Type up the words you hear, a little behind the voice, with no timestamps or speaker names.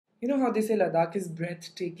You know how they say Ladakh is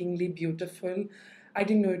breathtakingly beautiful? I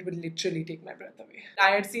didn't know it would literally take my breath away.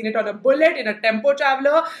 I had seen it on a bullet, in a tempo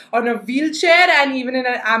traveler, on a wheelchair, and even in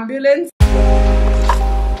an ambulance.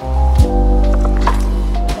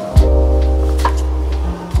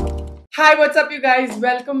 Hi, what's up you guys?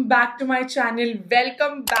 Welcome back to my channel.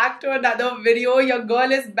 Welcome back to another video. Your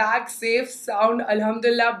girl is back, safe, sound,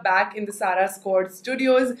 alhamdulillah, back in the Sara Squad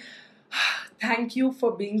studios. Thank you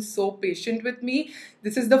for being so patient with me.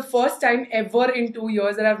 This is the first time ever in 2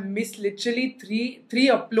 years that I've missed literally three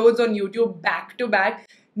uploads on YouTube back to back.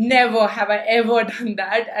 Never have I ever done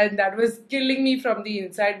that, and that was killing me from the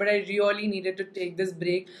inside, but I really needed to take this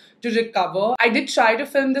break to recover. I did try to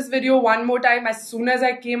film this video one more time as soon as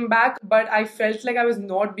I came back, but I felt like I was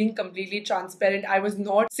not being completely transparent. I was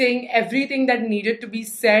not saying everything that needed to be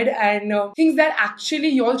said and things that actually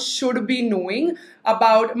y'all should be knowing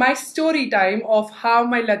about my story time of how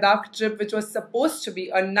my Ladakh trip, which was supposed to be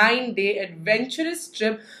a 9-day adventurous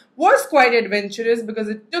trip, was quite adventurous because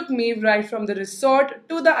it took me right from the resort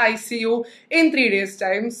to the ICU in 3 days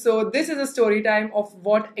time. So this is a story time of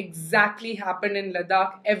what exactly happened in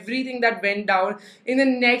Ladakh, everything that went down in the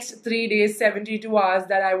next 3 days, 72 hours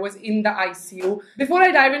that I was in the ICU. Before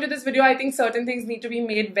I dive into this video, I think certain things need to be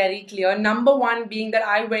made very clear. Number one being that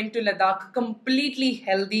I went to Ladakh completely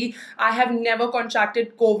healthy. I have never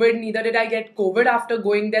contracted COVID, neither did I get COVID after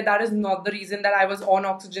going there. That is not the reason that I was on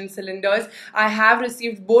oxygen cylinders. I have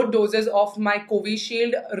received both doses of my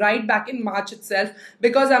Covishield right back in March itself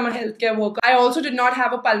because I'm a healthcare worker. I also did not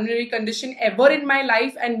have a pulmonary condition ever in my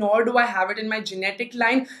life, and nor do I have it in my genetic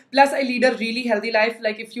line. Plus, I lead a really healthy life.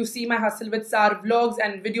 Like if you see my Hustle with Sar vlogs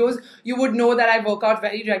and videos, you would know that I work out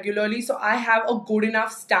very regularly. So I have a good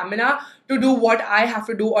enough stamina to do what I have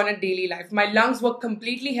to do on a daily life. My lungs were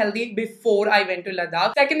completely healthy before I went to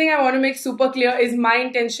Ladakh. Second thing I want to make super clear is my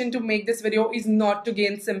intention to make this video is not to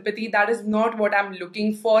gain sympathy. That is not what I'm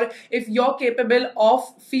looking for. If you're capable of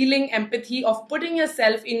feeling empathy, of putting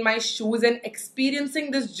yourself in my shoes and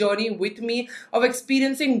experiencing this journey with me, of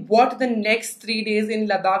experiencing what the next 3 days in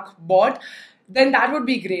Ladakh brought, then that would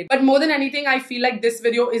be great. But more than anything, I feel like this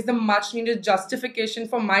video is the much needed justification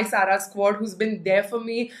for my Sara Squad who's been there for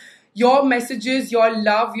me. Your messages, your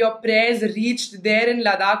love, your prayers reached there in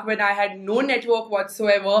Ladakh when I had no network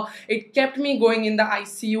whatsoever. It kept me going in the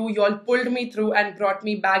ICU. You all pulled me through and brought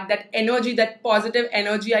me back. That energy, that positive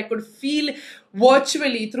energy I could feel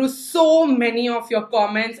virtually through so many of your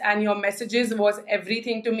comments and your messages was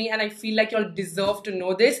everything to me, and I feel like you'll deserve to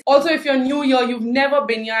know this. Also, if you're new here, you've never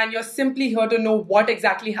been here and you're simply here to know what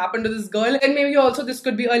exactly happened to this girl, then maybe also this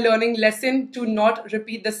could be a learning lesson to not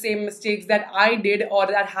repeat the same mistakes that I did or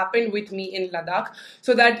that happened with me in Ladakh,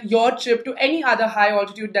 so that your trip to any other high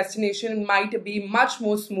altitude destination might be much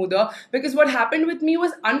more smoother. Because what happened with me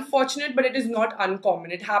was unfortunate, but it is not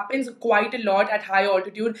uncommon. It happens quite a lot at high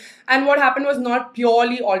altitude, and what happened was not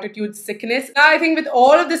purely altitude sickness. Now, I think with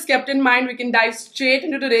all of this kept in mind, we can dive straight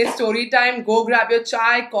into today's story time. Go grab your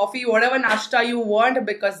chai, coffee, whatever nashta you want,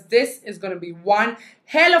 because this is going to be one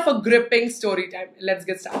hell of a gripping story time. Let's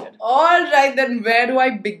get started. Alright then, where do I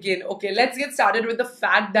begin? Okay, let's get started with the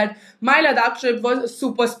fact that my Ladakh trip was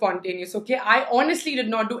super spontaneous. Okay, I honestly did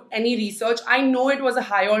not do any research. I know it was a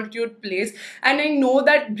high altitude place, and I know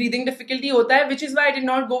that breathing difficulty hota hai, which is why I did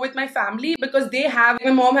not go with my family, because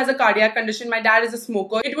my mom has a cardiac condition, my dad is a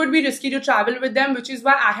smoker. It would be risky to travel with them, which is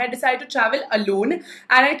why I had decided to travel alone, and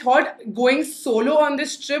I thought going solo on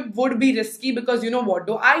this trip would be risky because you know what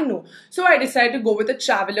do I know. So I decided to go with a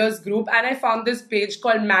travelers group, and I found this page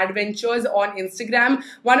called Mad Ventures on Instagram.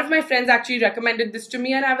 One of my friends actually recommended this to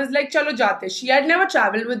me, and I was like, chalo jaate. She had never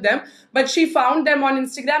traveled with them, but she found them on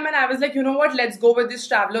Instagram, and I was like, you know what, let's go with this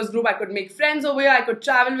travelers group. I could make friends over here, I could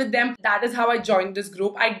travel with them. That is how I joined this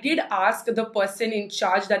group. I did ask the person in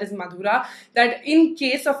charge, that is Madhura, that in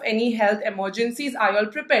case of any health emergencies, are you all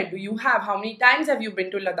prepared? Do you have? How many times have you been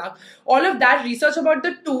to Ladakh? All of that research about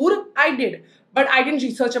the tour, I did. But I didn't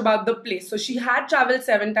research about the place. So she had traveled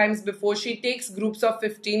 7 times before. She takes groups of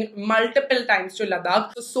 15 multiple times to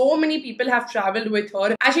Ladakh. So many people have traveled with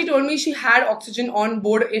her. And she told me she had oxygen on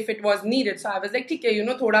board if it was needed. So I was like, okay, you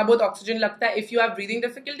know, thoda bahut oxygen lagta hai if you have breathing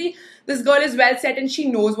difficulty. This girl is well set and she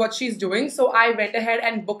knows what she's doing. So I went ahead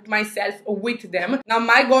and booked myself with them. Now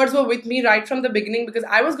my gods were with me right from the beginning because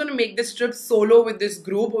I was going to make this trip solo with this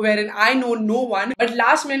group wherein I know no one. But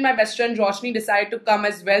last minute my best friend Roshni decided to come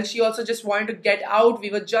as well. She also just wanted to could get out. We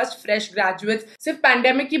were just fresh graduates. सिर्फ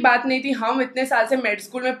pandemic की बात नहीं थी, हम इतने साल से med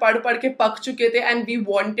school में पढ़ के पक चुके थे, and we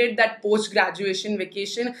wanted that post graduation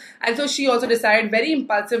vacation. And so she also decided very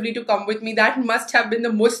impulsively to come with me. That must have been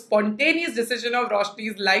the most spontaneous decision of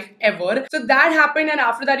Roshni's life ever. So that happened, and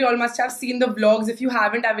after that you all must have seen the vlogs. If you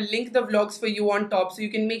haven't, I will link the vlogs for you on top, so you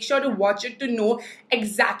can make sure to watch it to know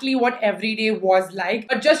exactly what every day was like.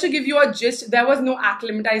 But just to give you a gist, there was no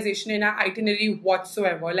acclimatization in our itinerary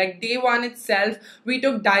whatsoever. Like day one itself, we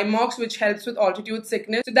took Dimox, which helps with altitude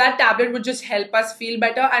sickness. So that tablet would just help us feel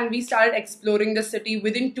better, and we started exploring the city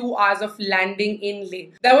within 2 hours of landing in Leh.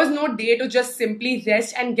 There was no day to just simply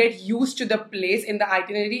rest and get used to the place in the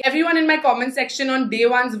itinerary. Everyone in my comment section on day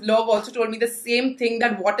one's vlog also told me the same thing,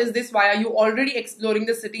 that what is this? Why are you already exploring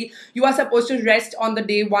the city? You are supposed to rest on the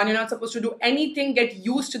day one. You're not supposed to do anything, get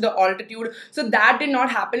used to the altitude. So that did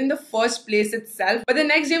not happen in the first place itself. But the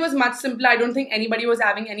next day was much simpler. I don't think anybody was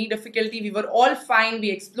having any difficulty. We were all fine.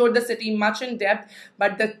 We explored the city much in depth.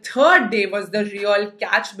 But the third day was the real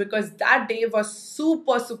catch, because that day was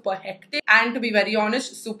super hectic, and to be very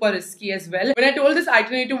honest, super risky as well. When I told this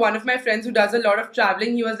itinerary to one of my friends who does a lot of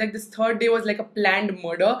traveling, he was like, this third day was like a planned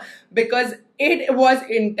murder, because it was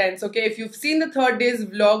intense. Okay, if you've seen the third day's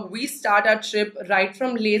vlog, we start our trip right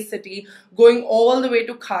from Leh city, going all the way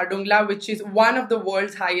to Khardungla, which is one of the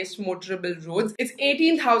world's highest motorable roads. It's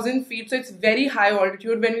 18,000 feet, so it's very high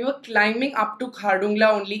altitude. When we were climbing up to Khardungla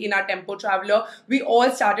only in our tempo traveler, we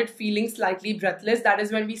all started feeling slightly breathless. That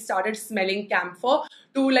is when we started smelling camphor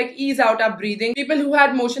to like ease out our breathing. People who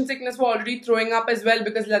had motion sickness were already throwing up as well,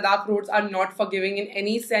 because Ladakh roads are not forgiving in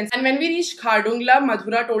any sense. And when we reached Khardungla,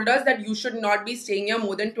 Madhura told us that you should not be staying here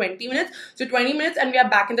more than 20 minutes. So 20 minutes and we are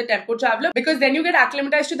back in the tempo traveler, because then you get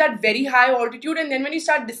acclimatized to that very high altitude, and then when you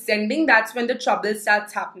start descending, that's when the trouble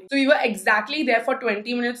starts happening. So we were exactly there for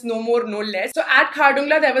 20 minutes, no more, no less. So at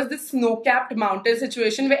Khardungla, there was this snow-capped mountain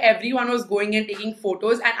situation where everyone was going and taking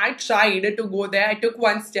photos, and I tried to go there. I took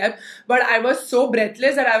one step, but I was so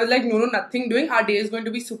breathless that I was like, no, nothing doing. Our day is going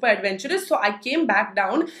to be super adventurous. So I came back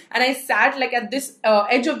down and I sat like at this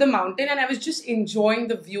edge of the mountain, and I was just enjoying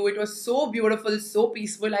the view. It was so beautiful, so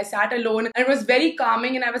peaceful. I sat alone and it was very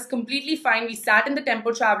calming, and I was completely fine. We sat in the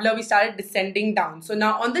tempo traveler. We started descending down. So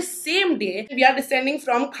now on the same day, we are descending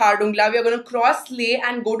from Khardungla. We are going to cross Leh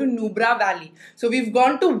and go to Nubra Valley. So we've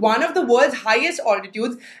gone to one of the world's highest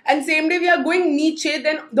altitudes, and same day we are going niche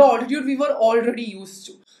than the altitude we were already used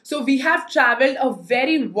to. So we have traveled a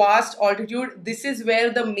very vast altitude. This is where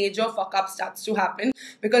the major fuck up starts to happen,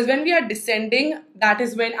 because when we are descending, that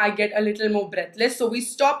is when I get a little more breathless. So we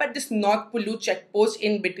stop at this North Pulu checkpost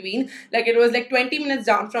in between. Like it was like 20 minutes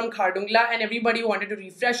down from Khardungla, and everybody wanted to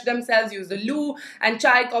refresh themselves, use the loo and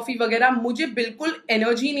chai, coffee वगैरह. मुझे बिल्कुल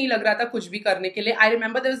energy नहीं लग रहा था कुछ भी करने के लिए. I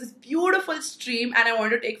remember there was this beautiful stream and I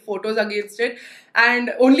wanted to take photos against it.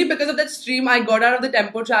 And only because of that stream, I got out of the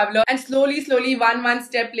tempo traveler, and slowly, one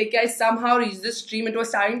step leke I somehow reached the stream. It was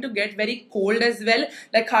starting to get very cold as well.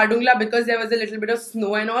 Like Khardungla, because there was a little bit of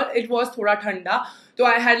snow and all, it was thoda thanda. So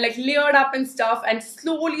I had like layered up and stuff, and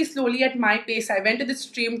slowly at my pace, I went to the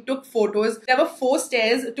stream, took photos. There were 4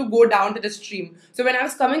 stairs to go down to the stream. So when I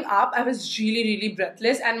was coming up, I was really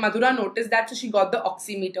breathless, and Madhura noticed that, so she got the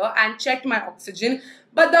oximeter and checked my oxygen.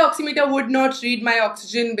 But the oximeter would not read my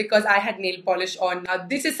oxygen because I had nail polish on. Now,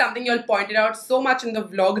 this is something you all pointed out so much in the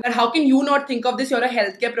vlog, that how can you not think of this? You're a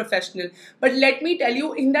healthcare professional. But let me tell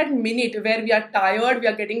you, in that minute where we are tired, we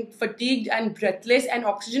are getting fatigued and breathless, and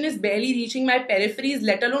oxygen is barely reaching my peripheries,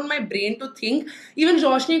 let alone my brain to think. Even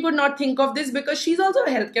Roshni could not think of this because she's also a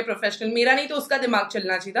healthcare professional. मेरा नहीं तो उसका दिमाग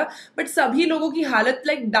चलना चाहिए था. But सभी लोगों की हालत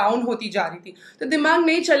like down होती जा रही थी. तो दिमाग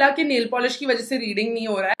नहीं चला कि nail polish की वजह से reading नहीं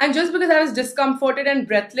हो रहा है. And just because I was discomforted and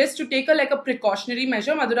breathless, to take a precautionary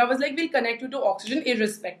measure, Madhura was like, we'll connect you to oxygen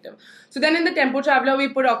irrespective. So then in the tempo traveler, we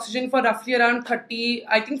put oxygen for roughly around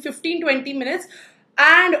 15-20 minutes.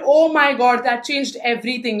 And oh my god, that changed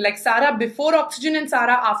everything. Like Sara before oxygen and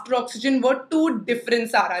Sara after oxygen were 2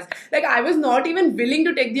 different Saras. Like I was not even willing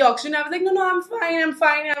to take the oxygen. I was like, no, I'm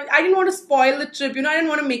fine. I didn't want to spoil the trip, I didn't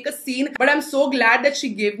want to make a scene. But I'm so glad that she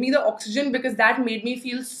gave me the oxygen, because that made me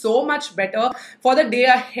feel so much better for the day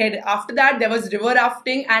ahead. After that, there was river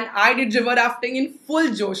rafting, and I did river rafting in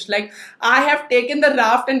full josh. Like I have taken the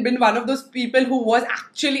raft and been one of those people who was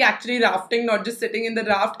actually rafting, not just sitting in the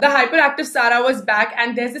raft. The hyperactive Sara was back Ladakh,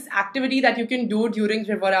 and there's this activity that you can do during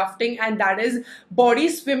river rafting, and that is body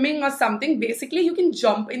swimming or something. Basically, you can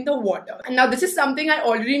jump in the water. And now this is something I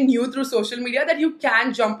already knew through social media, that you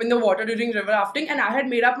can jump in the water during river rafting, and I had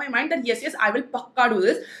made up my mind that yes, I will pakka do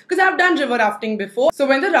this because I've done river rafting before. So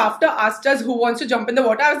when the rafter asked us who wants to jump in the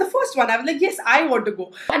water, I was the first one. I was like, yes, I want to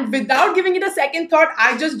go. And without giving it a second thought,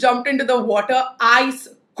 I just jumped into the water, ice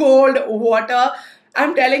cold water.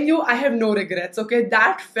 I'm telling you, I have no regrets, okay?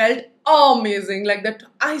 That felt amazing, like that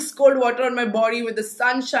ice cold water on my body with the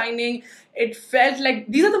sun shining. It felt like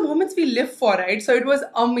these are the moments we live for, right? So it was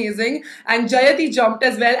amazing. And Jayati jumped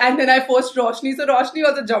as well, and then I forced Roshni, so Roshni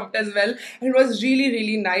also jumped as well. It was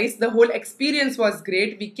really nice. The whole experience was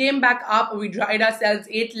great. We came back up, we dried ourselves,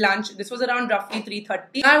 ate lunch. This was around roughly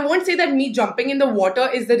 3:30. I won't say that me jumping in the water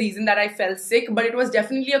is the reason that I felt sick, but it was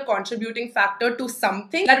definitely a contributing factor to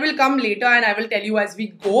something that will come later, and I will tell you as we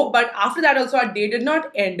go. But after that also, our day did not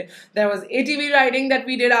end. There was ATV riding that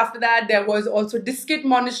we did after that. There was also Disket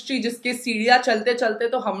Monastery, जिसके सीढ़ियाँ चलते चलते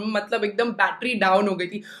तो हम मतलब एकदम battery down हो गई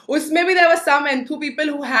थी. उसमें भी there were some enthu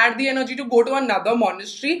people who had the energy to go to another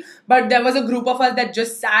monastery, but there was a group of us that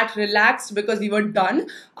just sat relaxed because we were done.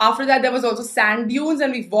 After that, there was also sand dunes,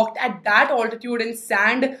 and we walked at that altitude in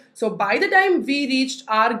sand. So by the time we reached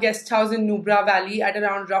our guest house in Nubra Valley at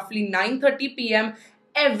around roughly 9:30 p.m.,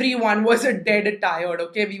 everyone was dead tired,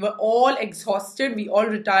 okay? We were all exhausted. We all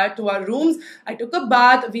retired to our rooms. I took a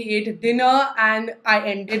bath, we ate dinner, and I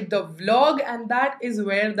ended the vlog, and that is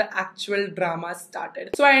where the actual drama started.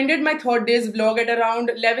 So I ended my third day's vlog at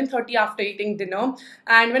around 11:30 after eating dinner,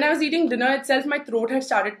 and when I was eating dinner itself, my throat had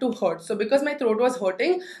started to hurt. So because my throat was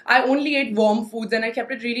hurting, I only ate warm foods and I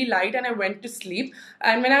kept it really light, and I went to sleep.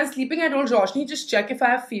 And when I was sleeping, I told Roshni, just check if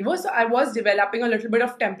I have fever. So I was developing a little bit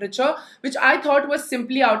of temperature, which I thought was simply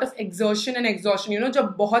out of exertion and exhaustion. You know,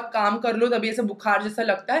 जब बहुत काम कर लो तभी ऐसे बुखार जैसा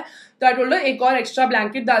लगता है. तो I told her एक और extra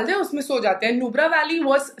blanket डाल दे, उसमें सो जाते हैं. Nubra Valley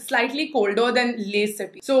was slightly colder than Limese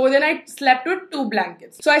city, so then I slept with 2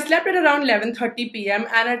 blankets. So I slept at around 11:30 p.m.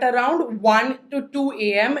 and at around 1 to 2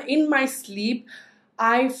 a.m. in my sleep,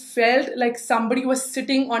 I felt like somebody was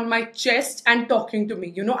sitting on my chest and talking to me.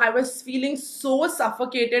 You know, I was feeling so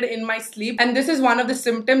suffocated in my sleep. And this is one of the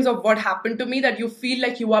symptoms of what happened to me, that you feel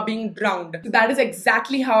like you are being drowned. So that is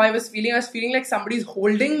exactly how I was feeling. I was feeling like somebody's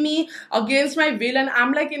holding me against my will, and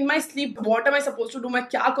I'm like in my sleep, what am I supposed to do? मैं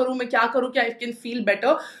क्या करूँ कि I can feel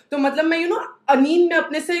better? तो मतलब मैं, you know, नींद में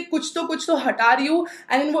अपने से कुछ तो हटा रही हूँ,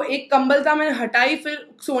 and वो एक कंबल था मैंने हटाई, फिर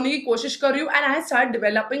सोने की कोशिश कर रही हूँ, and I started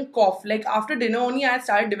developing cough. Like after dinner only I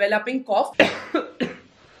started developing cough.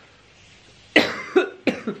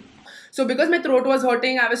 So because my throat was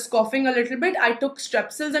hurting, I was coughing a little bit, I took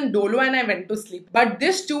strepsils and Dolo and I went to sleep. But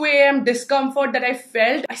this 2 a.m. discomfort that I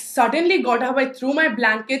felt, I suddenly got up, I threw my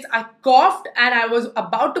blankets, I coughed and I was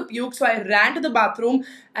about to puke. So I ran to the bathroom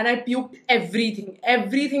and I puked everything.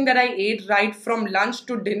 Everything that I ate, right from lunch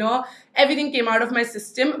to dinner, everything came out of my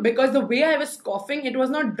system, because the way I was coughing, it was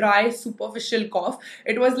not dry, superficial cough.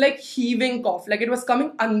 It was like heaving cough. Like it was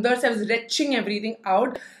coming under, so I was retching everything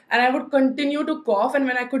out. And I would continue to cough, and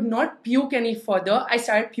when I could not puke any further, I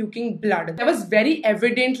started puking blood. There was very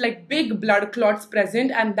evident, like big blood clots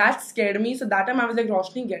present, and that scared me. So that time I was like,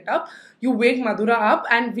 Roshni, get up. You wake Madhura up,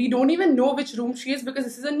 and we don't even know which room she is because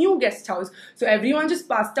this is a new guest house. So everyone just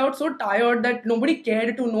passed out so tired that nobody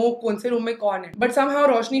cared to know kaun se room mein kaun hai. But somehow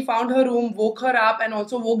Roshni found her room, woke her up, and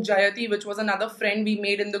also woke Jayati, which was another friend we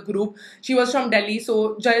made in the group. She was from Delhi,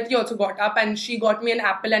 so Jayati also got up and she got me an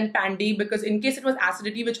apple and pandy, because in case it was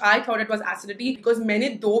acidity, which I thought it was acidity, because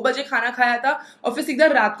मैंने 2 बजे खाना खाया था और फिर सीधा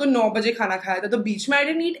रात को 9 बजे खाना खाया था, तो बीच में I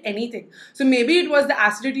didn't eat anything. So maybe it was the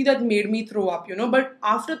acidity that made me throw up, you know. But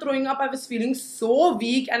after throwing up, I was feeling so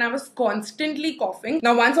weak and I was constantly coughing.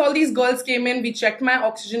 Now once all these girls came in, we checked my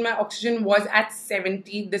oxygen. My oxygen was at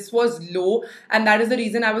 70. This was low, and that is the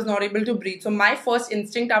reason I was not able to breathe. So my first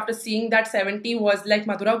instinct after seeing that 70 was like,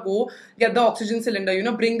 Madhura, go get the oxygen cylinder, you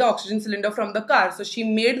know, bring the oxygen cylinder from the car. So she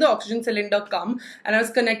made the oxygen cylinder come, and I was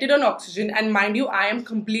connected on oxygen. And mind you, I am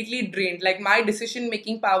completely drained. Like my decision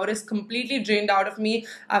making power is completely drained out of me.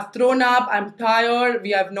 I've thrown up, I'm tired,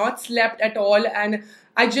 we have not slept at all, and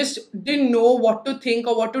I just didn't know what to think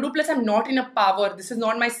or what to do. Plus, I'm not in a power. This is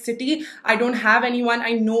not my city. I don't have anyone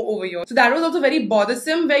I know over here. So that was also very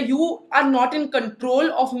bothersome, where you are not in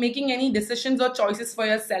control of making any decisions or choices for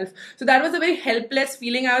yourself. So that was a very helpless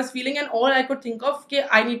feeling I was feeling, and all I could think of, okay,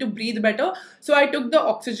 I need to breathe better. So I took the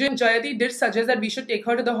oxygen. Jayati did suggest that we should take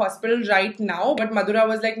her to the hospital right now, but Madhura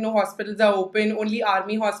was like, no, hospitals are open, only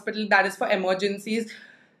army hospital, that is for emergencies.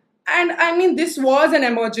 And I mean, this was an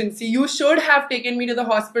emergency. You should have taken me to the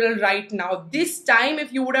hospital right now. This time,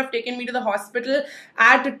 if you would have taken me to the hospital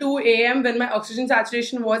at 2 a.m. when my oxygen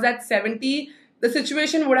saturation was at 70, the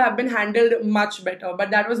situation would have been handled much better. But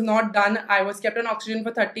that was not done. I was kept on oxygen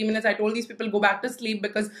for 30 minutes. I told these people go back to sleep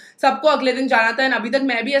because सबको अगले दिन जाना था. And अभी तक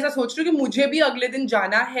मैं भी ऐसा सोच रही हूँ कि मुझे भी अगले दिन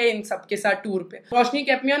जाना है इन सबके साथ टूर पे. रोशनी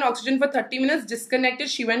kept me on oxygen for 30 minutes, disconnected.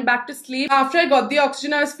 She went back to sleep. After I got the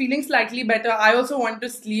oxygen, I was feeling slightly better. I also wanted to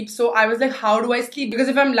sleep. So I was like, how do I sleep?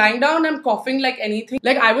 Because if I'm lying down, I'm coughing like anything.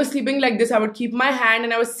 Like I was sleeping like this. I would keep my hand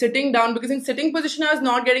and I was sitting down because in sitting position, I was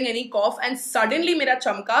not getting any cough. And suddenly मेरा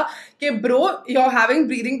चमका कि bro, you're having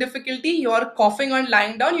breathing difficulty, you're coughing on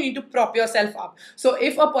lying down, you need to prop yourself up. So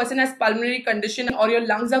if a person has pulmonary condition or your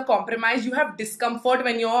lungs are compromised, you have discomfort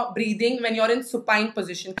when you're breathing, when you're in supine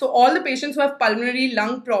position. So all the patients who have pulmonary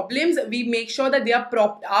lung problems, we make sure that they are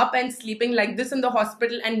propped up and sleeping like this in the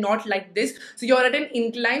hospital and not like this. So you're at an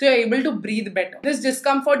incline, so you're able to breathe better. This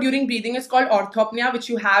discomfort during breathing is called orthopnea, which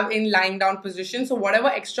you have in lying down position. So whatever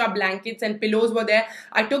extra blankets and pillows were there,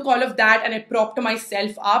 I took all of that and I propped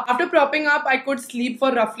myself up. After propping up, I could sleep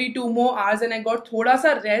for roughly 2 more hours and I got thoda sa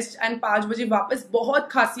rest, and 5 baje वापस बहुत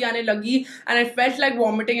खांसी आने लगी and I felt like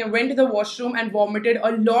vomiting. I went to the washroom and vomited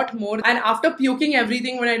a lot more, and after puking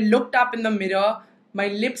everything, when I looked up in the mirror, my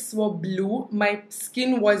lips were blue, my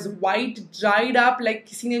skin was white, dried up like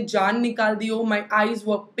किसी ने जान निकाल दी हो. My eyes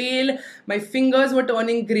were pale, my fingers were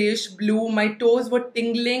turning grayish blue, my toes were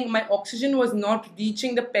tingling, my oxygen was not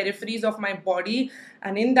reaching the peripheries of my body.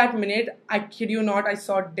 And in that minute, I kid you not, I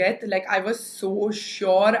saw death. Like I was so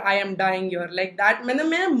sure I am dying here. Like that,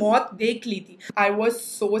 मैंने मौत देख ली थी. I was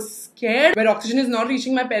so scared. Where oxygen is not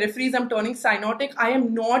reaching my peripheries, I'm turning cyanotic. I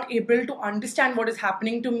am not able to understand what is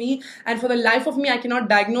happening to me. And for the life of me, I cannot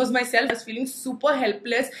diagnose myself. I was feeling super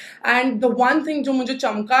helpless. And the one thing जो मुझे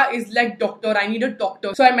चमका is like doctor. I need a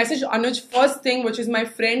doctor. So I messaged Anuj first thing, which is my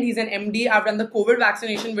friend. He's an MD. I've done the COVID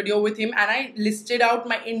vaccination video with him. And I listed out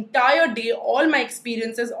my entire day, all my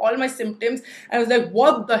experiences, all my symptoms. And I was like,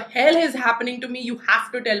 what the hell is happening to me? You have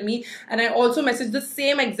to tell me. And I also messaged the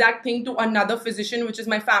same exact thing to another physician, which is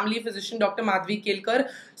my family physician, Dr. Madhvi Kelkar.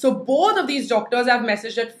 So both of these doctors have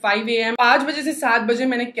messaged at 5 a.m. 5 बजे से 7 बजे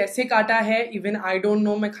मैंने कैसे काटा है, even I don't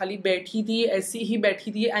know. मैं खाली बैठी थी, ऐसी ही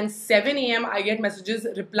बैठी थी. And 7 a.m. I get messages,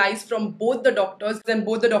 replies from both the doctors, and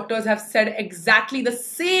both the doctors have said exactly the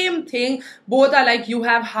same thing. Both are like, you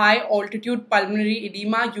have high altitude pulmonary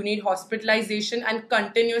edema, you need hospitalization and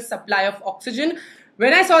continuous supply of oxygen.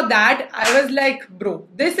 When I saw that, I was like, bro,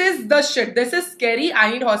 this is the shit. This is scary. I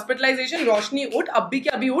need hospitalization. Roshni, उठ, अभी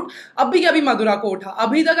क्या भी उठ, अभी क्या भी मधुरा को उठा.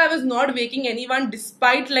 अभी तक I was not waking anyone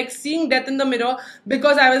despite like seeing death in the mirror,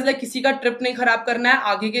 because I was like, किसी का trip नहीं खराब करना है,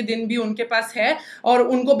 आगे के दिन भी उनके पास है और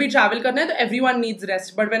उनको भी travel करना है, तो everyone needs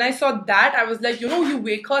rest. But when I saw that, I was like, you know, you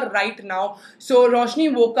wake her right now. So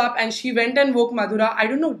Roshni woke up and she went and woke Madhura. I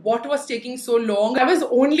don't know what was taking so long. I was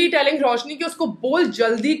only telling Roshni कि उसको बोल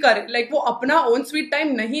जल्दी कर, like वो अपना own sweet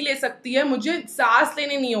time नहीं ले सकती है, मुझे सांस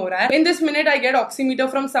लेने नहीं हो रहा है. In this minute I get oximeter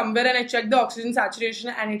from somewhere and I check the oxygen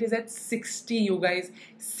saturation and it is at 60, you guys.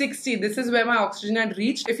 60. This is where my oxygen had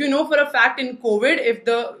reached. If you know for a fact, in COVID, if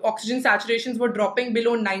the oxygen saturations were dropping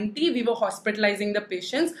below 90, we were hospitalizing the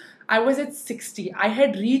patients. I was at 60. I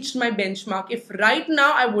had reached my benchmark. If right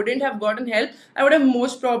now I wouldn't have gotten help, I would have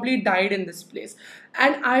most probably died in this place.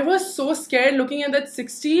 And I was so scared looking at that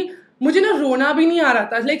 60. मुझे ना रोना भी नहीं आ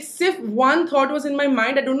रहा था. Like सिर्फ one thought was in my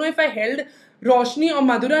mind. I don't know if I held Roshni or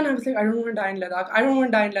Madhura, and I was like, I don't want to die in Ladakh. I don't want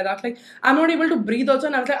to die in Ladakh. Like I'm not able to breathe also,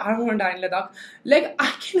 and I was like, I don't want to die in Ladakh. Like I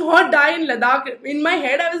cannot die in Ladakh. In my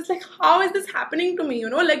head, I was like, how is this happening to me? You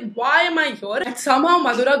know, like why am I here? And somehow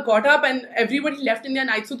Madhura got up and everybody left in their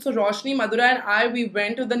night suits. So Roshni, Madhura, and I, we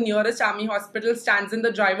went to the nearest army hospital. Stanzin,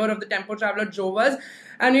 the driver of the tempo traveler, drove us.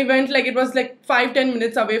 And we went, like, it was like 5-10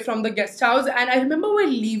 minutes away from the guest house. And I remember we're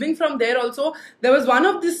leaving from there also. There was one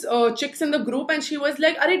of these chicks in the group and she was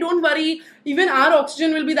like, Arey, don't worry. Even our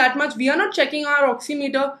oxygen will be that much. We are not checking our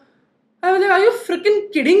oximeter. I was like, are you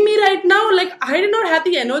freaking kidding me right now? Like, I did not have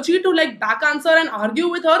the energy to like back answer and argue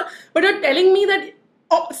with her. But you're telling me that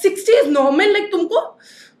 60 is normal. Like, tumko...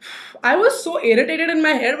 I was so irritated in my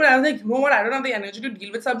head, but I was like, you know what, I don't have the energy to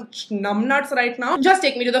deal with some numbnuts right now. Just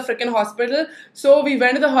take me to the freaking hospital. So we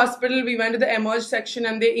went to the hospital, we went to the emerge section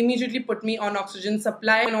and they immediately put me on oxygen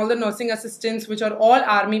supply, and all the nursing assistants, which are all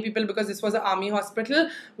army people because this was an army hospital,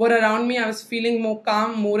 were around me. I was feeling more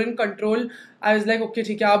calm, more in control. I was like, okay,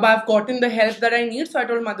 ठीक है, अब I've gotten the help that I need. So I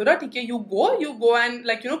told Madhura, ठीक है, you go and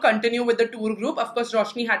like, continue with the tour group. Of course,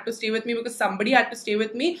 Roshni had to stay with me because somebody had to stay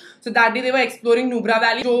with me. So that day they were exploring Nubra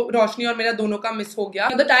Valley, जो Roshni और मेरा दोनों का miss हो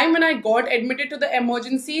गया. At the time when I got admitted to the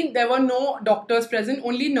emergency, there were no doctors present,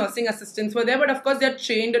 only nursing assistants were there. But of course, they're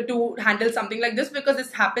trained to handle something like this because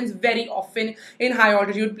this happens very often in high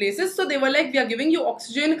altitude places. So they were like, we are giving you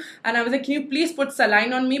oxygen, and I was like, can you please put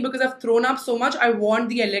saline on me because I've thrown up so much. I want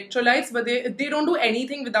the electrolytes, but they don't do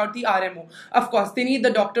anything without the RMO. Of course, they need the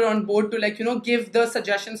doctor on board to like, give the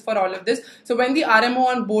suggestions for all of this. So when the RMO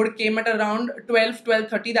on board came at around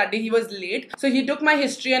 12:30 that day, he was late. So he took my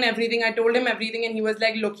history and everything. I told him everything and he was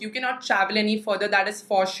like, look, you cannot travel any further. That is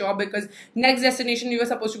for sure, because next destination we were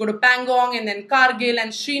supposed to go to Pangong and then Kargil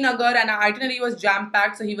and Srinagar, and our itinerary was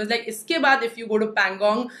jam-packed. So he was like, iske baad if you go to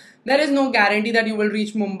Pangong, there is no guarantee that you will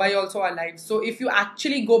reach Mumbai also alive. So if you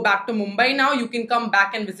actually go back to Mumbai now, you can come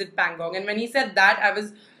back and visit Pangong. And when he said that, I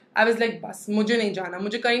was like, bas, mujhe nahi jana,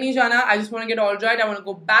 mujhe kahin nahi jana. I just want to get all right. I want to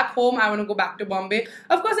go back home. I want to go back to Bombay.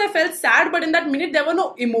 Of course, I felt sad, but in that minute, there were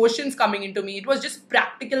no emotions coming into me. It was just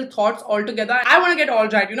practical thoughts altogether. I want to get all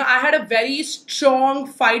right. I had a very strong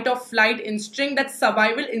fight or flight instinct, that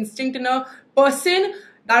survival instinct in a person.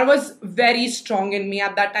 That was very strong in me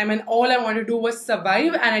at that time, and all I wanted to do was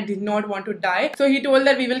survive, and I did not want to die. So he told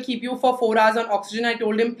that we will keep you for 4 hours on oxygen. I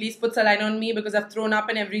told him, please put saline on me because I've thrown up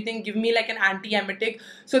and everything. Give me like an anti-emetic.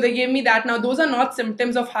 So they gave me that. Now those are not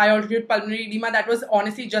symptoms of high altitude pulmonary edema. That was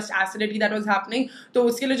honestly just acidity that was happening. So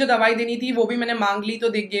uske liye jo dawai deni thi, wo bhi maine maang li.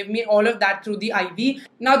 So they gave me all of that through the IV.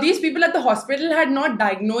 Now these people at the hospital had not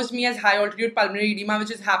diagnosed me as high altitude pulmonary edema,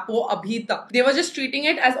 which is HAPO abhi tak. They were just treating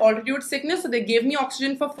it as altitude sickness. So they gave me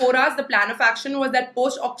oxygen for 4 hours. The plan of action was that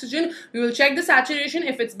post oxygen, we will check the saturation.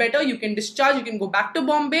 If it's better, you can discharge, you can go back to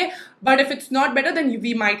Bombay. But if it's not better, then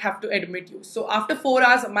we might have to admit you. So after 4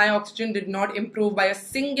 hours, my oxygen did not improve by a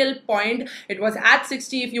single point. It was at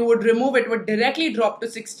 60. If you would remove it, would directly drop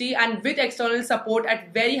to 60. And with external support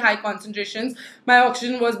at very high concentrations, my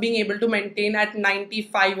oxygen was being able to maintain at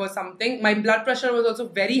 95 or something. My blood pressure was also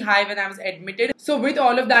very high when I was admitted. So with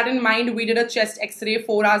all of that in mind, we did a chest x-ray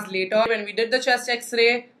 4 hours later. When we did the chest x-ray,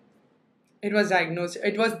 it was diagnosed.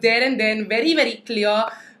 It was there and then, very, very clear.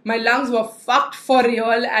 My lungs were fucked for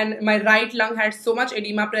real, and my right lung had so much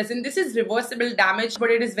edema present. This is reversible damage, but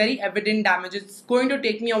it is very evident damage. It's going to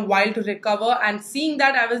take me a while to recover. And seeing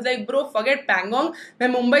that, I was like, bro, forget Pangong. मैं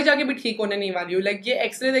मुंबई जाके भी ठीक होने नहीं वाली हूँ. Like ये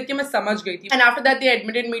X-ray देख के मैं समझ गई थी. And after that, they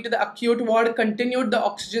admitted me to the acute ward, continued the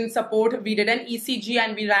oxygen support. We did an ECG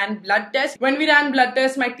and we ran blood tests. When we ran blood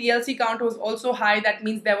tests, my TLC count was also high. That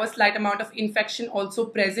means there was slight amount of infection also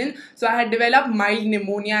present. So I had developed mild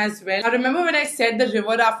pneumonia as well. I remember when I said the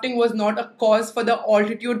river rafting was not a cause for the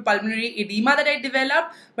altitude pulmonary edema that I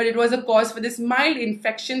developed, but it was a cause for this mild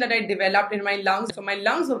infection that I developed in my lungs. So my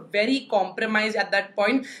lungs were very compromised at that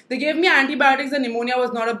point. They gave me antibiotics. The pneumonia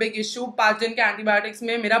was not a big issue. 5 दिन के antibiotics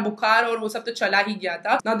में मेरा बुखार और वो सब तो चला ही गया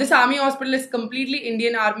था. Now this army hospital is completely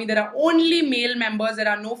Indian army. There are only male members. There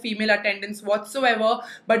are no female attendants whatsoever.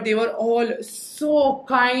 But they were all so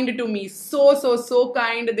kind to me. So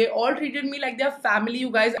kind. They all treated me like their family,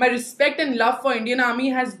 you guys. My respect and love for Indian army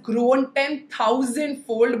has grown 10,000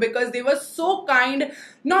 fold because they were so kind,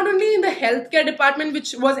 not only in the healthcare department,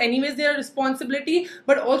 which was anyways their responsibility,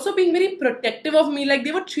 but also being very protective of me. Like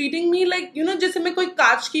they were treating me like, जैसे मैं कोई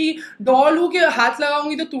कांच की doll हूँ कि हाथ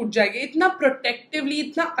लगाऊंगी तो टूट जाएगी. इतना protectively,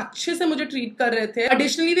 इतना अच्छे से मुझे treat कर रहे थे.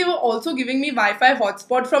 Additionally, they were also giving me Wi-Fi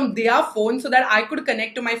hotspot from their phone so that I could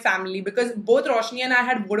connect to my family, because both Roshni and I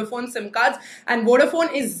had Vodafone SIM cards, and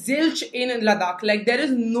Vodafone is zilch in Ladakh. Like there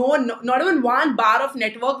is not even one bar of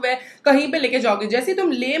network where कहीं पे लेके जाओगे. जैसे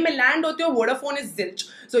तुम ले में land होते हो, Vodafone is zilch.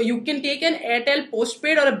 So you can take an Airtel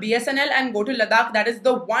postpaid or a BSNL and go to Ladakh. That is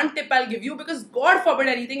the one tip I'll give you, because God forbid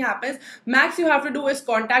anything happens, max you have to do is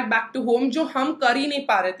contact back to home, जो हम कर ही नहीं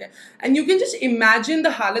पा रहे थे. And you can just imagine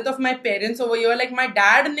the हालत of my parents over here. Like my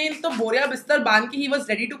dad ने तो बोरिया बिस्तर बांध के, he was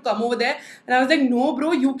ready to come over there, and I was like, no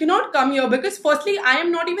bro, you cannot come here, because firstly I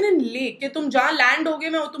am not even in Lake. कि तुम जहाँ land होगे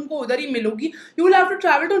मैं तुमको उधर ही मिलूंगी. You will have to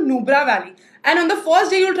travel to Nubra Valley. And on the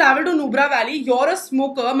first day you'll travel to Nubra Valley, you're a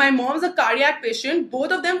smoker, my mom's a cardiac patient,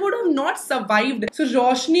 both of them would have not survived. So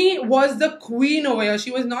Roshni was the queen over here.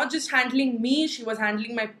 She was not just handling me, she was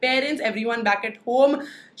handling my parents, everyone back at home.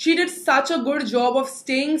 She did such a good job of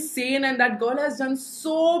staying sane, and that girl has done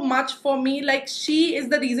so much for me. Like, she is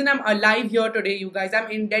the reason I'm alive here today, you guys. I'm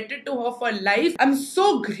indebted to her for life. I'm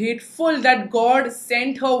so grateful that God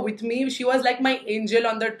sent her with me. She was like my angel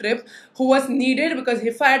on the trip, who was needed, because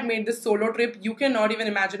if I had made this solo trip, you cannot even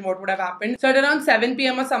imagine what would have happened. So at around 7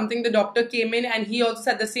 p.m. or something, the doctor came in and he also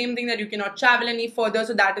said the same thing, that you cannot travel any further.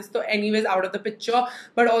 So that is so anyways out of the picture.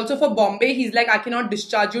 But also for Bombay, he's like, I cannot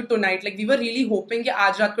discharge you tonight. Like, we were really hoping कि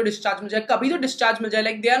आज रात को discharge मिल जाए, कभी तो discharge मिल जाए.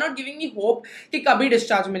 Like, they are not giving me hope कि कभी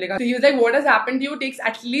discharge मिलेगा. So he was like, what has happened to you? Takes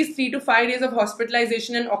at least 3 to 5 days of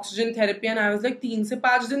hospitalization and oxygen therapy. And I was like, 3 से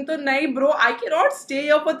 5 दिन तो नहीं bro, I cannot stay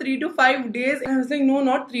here for 3 to 5 days. And I was like, no,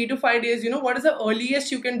 not 3 to 5 days. You know, what is the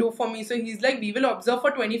earliest you can do for me? So he's like, we will observe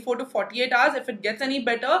for 24 to 48 hours. If it gets any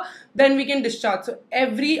better, then we can discharge. So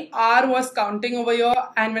every hour was counting over here.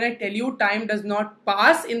 And when I tell you, time does not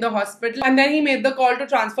pass in the hospital. And then he made the call to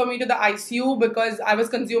transfer me to the ICU because I was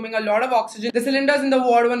consuming a lot of oxygen. The cylinders in the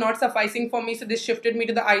ward were not sufficing for me, so they shifted me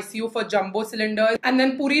to the ICU for jumbo cylinders. And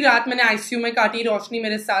then पूरी रात मैंने ICU में काटी. रोशनी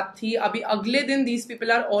मेरे साथ थी. अभी अगले दिन these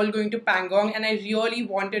people are all going to Pangong, and I really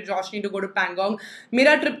wanted Roshni to go to Pangong.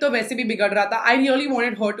 मेरा ट्रिप तो वैसे भी बिगड़ रहा था. I really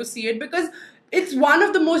wanted her to see it because it's one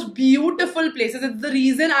of the most beautiful places. It's the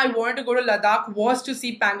reason I wanted to go to Ladakh, was to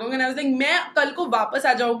see Pangong. And I was like, मैं कल को वापस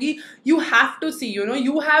आ जाऊंगी. You have to see, you know,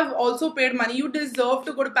 you have also paid money. You deserve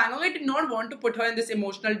to go to Pangong. I did not want to put her in this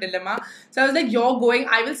emotional dilemma. So I was like, you're going.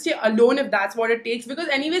 I will stay alone if that's what it takes. Because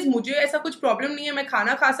anyways, मुझे ऐसा कुछ problem नहीं है. मैं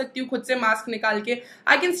खाना खा सकती हूँ खुद से mask निकाल के.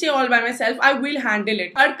 I can stay all by myself. I will handle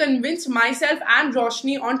it. I convinced myself and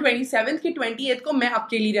Roshni on 27th की 28th को मैं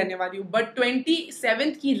अकेली रहने वाली हूँ. But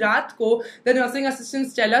 27th की रात को the nursing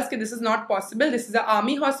assistants tell us that this is not possible. This is an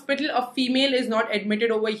army hospital. A female is not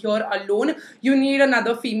admitted over here alone. You need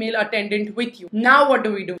another female attendant with you. Now what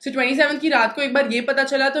do we do? So 27th की रात को एक बार ये पता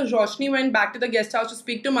चला, तो Roshni went back to the guest house to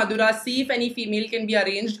speak to Madhura, see if any female can be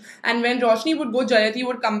arranged. And when Roshni would go, Jayati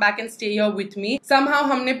would come back and stay here with me. Somehow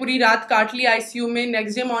हमने पूरी रात काट ली ICU में.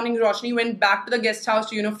 Next day morning, Roshni went back to the guest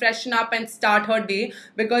house to, you know, freshen up and start her day,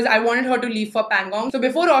 because I wanted her to leave for Pangong. So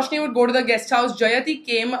before Roshni would go to the guest house, Jayati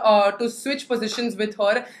came to switch positions with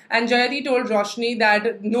her, and Jayati told Roshni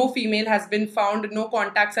that no female has been found, no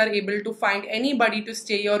contacts are able to find anybody to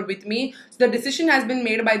stay here with me. So the decision has been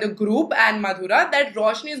made by the group and Madhura that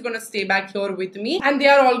Roshni is going to stay back here with me, and they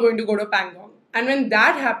are all going to go to Pangong. And when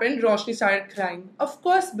that happened, Roshni started crying. Of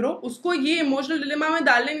course, bro, usko ye emotional dilemma mein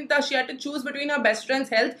dalne nahi tha. She had to choose between her best friend's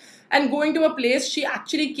health and going to a place she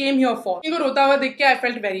actually came here for. Unko rota hua dekh ke I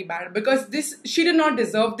felt very bad, because she did not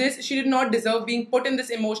deserve this. She did not deserve being put in this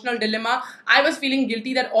emotional dilemma. I was feeling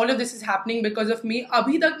guilty that all of this is happening because of me.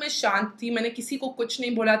 Abhi tak main shant thi. Maine kisi ko kuch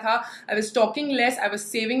nahi bola tha. I was talking less. I was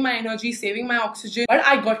saving my energy, saving my oxygen. But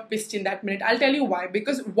I got pissed in that minute. I'll tell you why.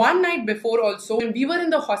 Because one night before also, when we were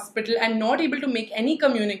in the hospital and not able to make any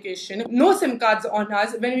communication, no SIM cards on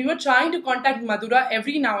us, when we were trying to contact Madhura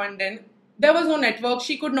every now and then, there was no network.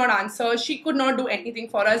 She could not answer. She could not do anything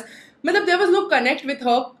for us. There was no connect with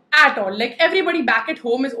her at all. Like, everybody back at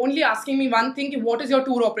home is only asking me one thing: what is your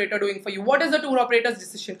tour operator doing for you? What is the tour operator's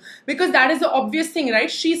decision? Because that is the obvious thing,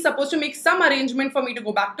 right? She's supposed to make some arrangement for me to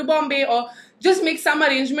go back to Bombay, or just make some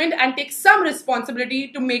arrangement and take some responsibility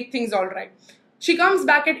to make things all right. She comes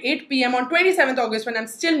back at 8 p.m. on 27th August when I'm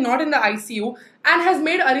still not in the ICU, and has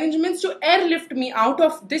made arrangements to airlift me out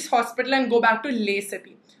of this hospital and go back to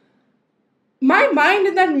Limese. My mind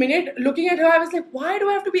in that minute, looking at her, I was like, why do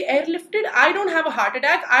I have to be airlifted? I don't have a heart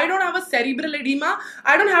attack. I don't have a cerebral edema.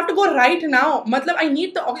 I don't have to go right now. मतलब, I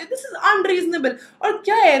need the oxygen. This is unreasonable. और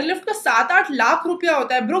क्या airlift का 7-8 लाख रुपया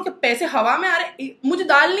होता है bro? क्या पैसे हवा में आ रहे? मुझे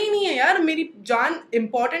डालनी नहीं है यार. मेरी जान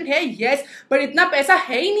important है, yes, but इतना पैसा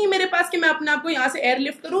है ही नहीं मेरे पास कि मैं अपने आप को यहाँ से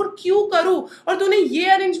airlift करूँ. और क्यों करूँ? और तूने ये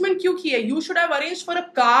arrangement क्यों किया? You should have arranged for a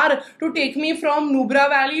car to take me from Nubra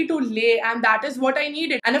Valley to Leh, and that is what I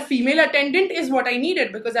needed. And a female attendant is what I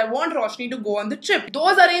needed, because I want Roshni to go on the trip.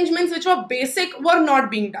 Those arrangements which were basic were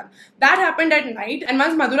not being done. That happened at night, and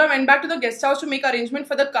once Madhura went back to the guest house to make arrangement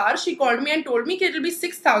for the car, she called me and told me it will be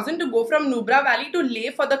 6,000 to go from Nubra Valley to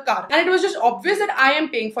Leh for the car. And it was just obvious that I am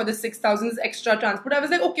paying for the 6,000 extra transport. I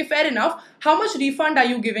was like, okay, fair enough. How much refund are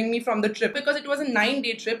you giving me from the trip? Because it was a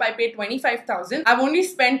 9-day trip, I paid 25,000. I've only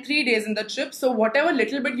spent 3 days in the trip, so whatever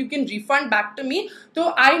little bit you can refund back to me,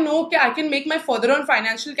 so I know I can make my further on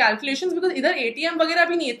financial calculations, because इधर ATM वगैरह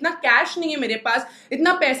भी नहीं, इतना cash नहीं है मेरे पास,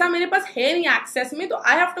 इतना पैसा मेरे पास है नहीं एक्सेस में, तो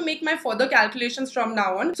I have to make my further calculations from now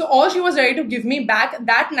on. So all she was ready to give me back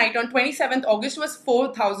that night on 27th August was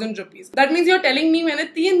 4,000 rupees. That means you're telling me मैंने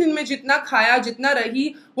 3 दिन में जितना खाया, जितना रही,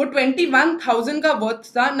 वो 21,000 का worth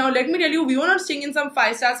था. Now let me tell you, we were not staying in some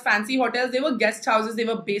 5 stars fancy hotels. They were guest houses, they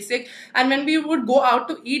were basic, and when we would go out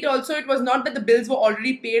to eat also, it was not that the bills were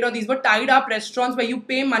already paid or these were tied up restaurants where you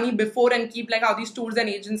pay money before and keep, like how these tours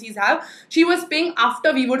and agencies have. She was paying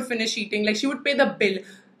after we would finish eating, like she would pay the bill.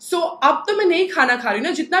 So, अब तो मैं नहीं खाना खा रही हूँ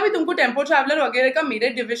ना, जितना भी तुमको टेम्पो ट्रैवलर वगैरह का मेरे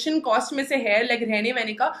डिविजन कॉस्ट में से है, लाइक रहने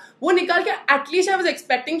वहने का, वो निकाल के एटलीस्ट आई वाज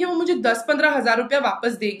एक्सपेक्टिंग कि वो मुझे 10-15 हजार रुपया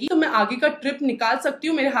वापस देगी, तो मैं आगे का ट्रिप निकाल सकती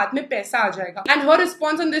हूँ, मेरे हाथ में पैसा आ जाएगा. And her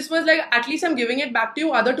response on this was like, at least I am giving it back to you,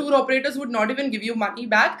 other tour operators would not even give you money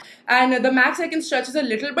back, and the max I can stretch is a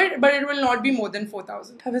little bit, but it will not be more than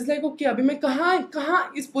 4,000. I was like okay, अभी मैं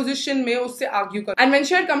कहाँ इस position में उससे argue करूं. And when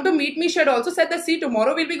she had come to meet me, she had also said that see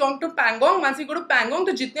tomorrow will be going to Pangong. Once we go to Pangong,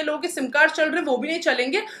 तो जितने लोगों के सिम कार्ड चल रहे वो भी नहीं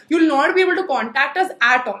चलेंगे, you will not be able to contact us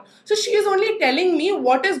at all. So she is only telling me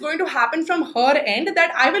what is going to happen from her end,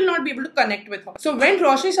 that I will not be able to connect with her. So when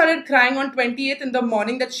Roshni started crying on 28th in the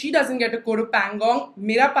morning that she doesn't get to go to Pangong,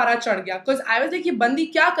 मेरा पारा चढ़ गया, because I was like, ये बंदी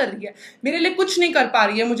क्या कर रही है, मेरे लिए कुछ नहीं कर पा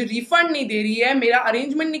रही है, मुझे refund नहीं दे रही है, मेरा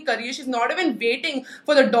arrangement नहीं कर रही है, she's not even waiting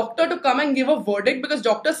for the doctor to come and give a verdict, because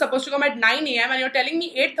doctor is supposed to come at 9 AM and you're telling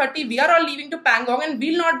me 8:30 we are all leaving to Pangong and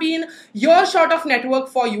we'll not be in earshot of network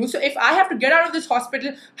for you. So if I have to get out of this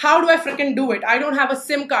hospital, how do I freaking do it? I don't have a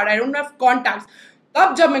SIM card, I don't have contacts.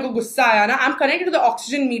 तब जब मेरे को गुस्सा आया ना, I'm connected to the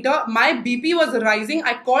oxygen meter, my BP was rising.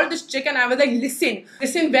 I called this chick and I was like,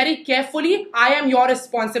 listen very carefully, I am your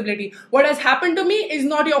responsibility. What has happened to me is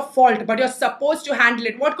not your fault, but you're supposed to handle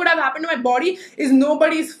it. What could have happened to my body is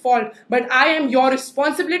nobody's fault, but I am your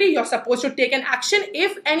responsibility. You're supposed to take an action.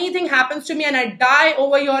 If anything happens to me and I die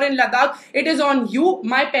over here in Ladakh, it is on you.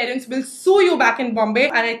 My parents will sue you back in Bombay.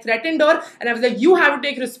 And I threatened her and I was like, you have to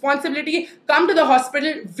take responsibility. Come to the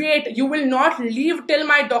hospital. Wait, you will not leave till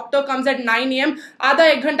my doctor comes at 9 AM. आधा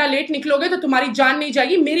 1 घंटा late निकलोगे तो तुम्हारी जान नहीं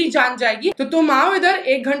जाएगी, मेरी जान जाएगी. तो तुम आओ इधर,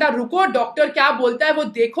 1 घंटा रुको, डॉक्टर क्या बोलता है वो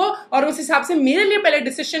देखो, और उस हिसाब से मेरे लिए पहले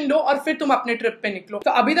डिसीजन लो और फिर तुम अपने ट्रिप पे निकलो.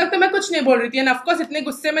 तो अभी तक तो मैं कुछ नहीं बोल रही थी, एंड ऑफ कोर्स इतने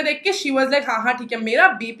गुस्से में देख के शी वाज लाइक, हाँ ठीक है, मेरा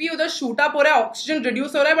बीपी उधर शूट अप हो रहा है, ऑक्सीजन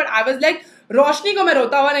रिड्यूस हो रहा है, बट आई वाज लाइक, रोशनी को मैं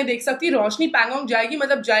रोता हुआ नहीं देख सकती, रोशनी पैंगोंग जाएगी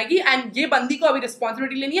मतलब जाएगी, एंड ये बंदी को अभी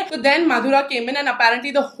रिस्पॉन्सिबिलिटी लेनी है. तो then Mathura came in and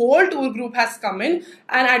apparently the whole tour group has come in,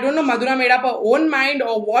 and I don't know Mathura made up her own mind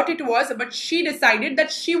or what it was, but she decided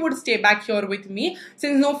that she would stay back here with me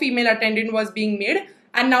since no female attendant was being made.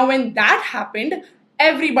 And now when that happened,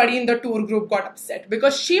 everybody in the tour group got upset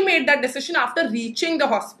because she made that decision after reaching the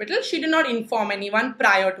hospital. She did not inform anyone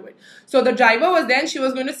prior to it. So the driver was there and she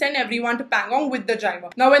was going to send everyone to Pangong with the driver.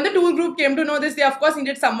 Now when the tour group came to know this, they of course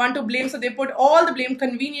needed someone to blame, so they put all the blame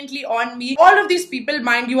conveniently on me. All of these people,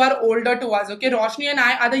 mind you, are older to us, okay? Roshni and I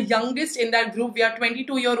are the youngest in that group. We are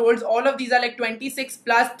 22-year-olds. All of these are like 26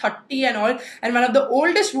 plus, 30 and all. And one of the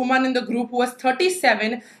oldest women in the group, who was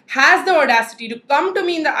 37, has the audacity to come to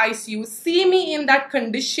me in the ICU, see me in that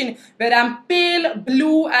condition where I'm pale,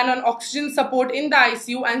 blue and on oxygen support in the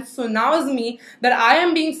ICU, and sonaws me that I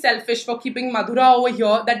am being selfish for keeping Madhura over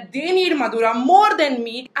here, that they need Madhura more than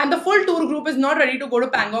me, and the full tour group is not ready to go to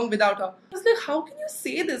Pangong without her. I was like, how can you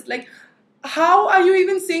say this? Like, how are you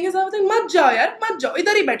even saying this? I was like, मत जाओ यार, मत जाओ,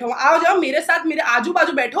 इधर ही बैठो, आओ जाओ मेरे साथ, मेरे आजू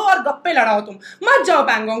बाजू बैठो और गप्पे लड़ाओ, तुम मत जाओ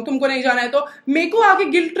पैंगोंग, तुमको नहीं जाना है तो मेरे को आगे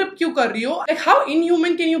गिल्ट ट्रिप क्यों कर रही हो? Like, how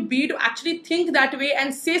inhuman can you be to actually think that way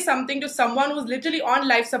and say something to someone who's literally on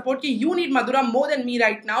life support कि you need Madhura more than me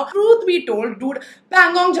right now? Truth be told, dude,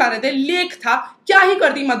 Pangong जा रहे थे, lake था, क्या ही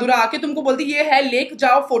करती मधुरा आके तुमको बोलती ये है लेक,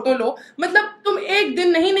 जाओ फोटो लो. मतलब तुम एक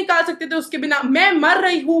दिन नहीं निकाल सकते थे उसके बिना. मैं मर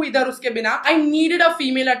रही हूँ इधर उसके बिना. I needed a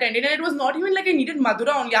female attendant and it was not even like I needed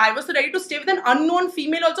Madhura only. I was ready to stay with an unknown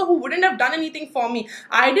female also who wouldn't have done anything for me.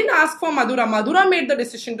 I didn't ask for Madhura. Madhura made the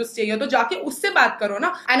decision to stay here. तो जाके उससे बात करो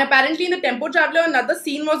ना. And apparently in the Tempo Traveler, another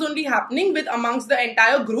scene was only happening with amongst the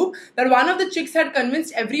entire group, that one of the chicks had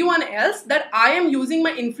convinced everyone else that I am using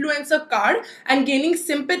my influencer card and gaining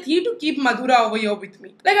sympathy to keep Madhura over here with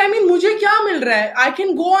me. Like, I mean, मुझे क्या मिल रहा है? I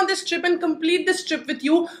can go on this trip and complete this trip with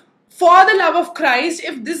you. For the love of Christ,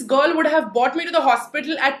 if this girl would have brought me to the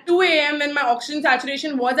hospital at 2 AM when my oxygen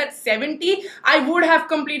saturation was at 70, I would have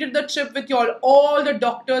completed the trip with you all. All the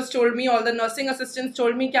doctors told me, all the nursing assistants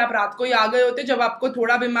told me कि आप रात को ही आ गए होते जब आपको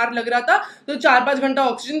थोड़ा बीमार लग रहा था, तो 4-5 घंटा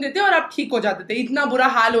ऑक्सीजन देते और आप ठीक हो जाते थे, इतना बुरा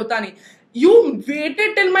हाल होता नहीं. You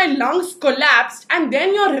waited till my lungs collapsed and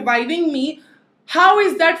then you're reviving me How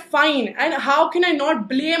is that fine? And how can I not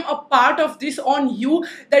blame a part of this on you,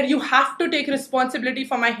 that you have to take responsibility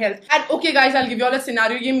for my health? And okay guys, I'll give you all a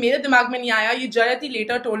scenario. Ye mere dimag mein nahi aaya. Ye Jayati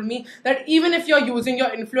later told me that even if you're using your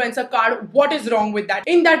influencer card, what is wrong with that?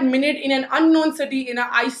 In that minute, in an unknown city, in an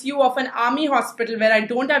ICU of an army hospital where I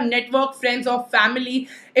don't have network, friends or family,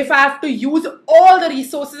 if I have to use all the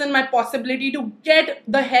resources and my possibility to get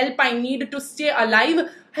the help I need to stay alive,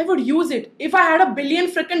 I would use it. If I had $1 billion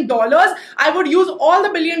freaking dollars, I would use all the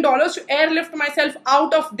 $1 billion to airlift myself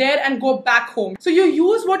out of there and go back home. So you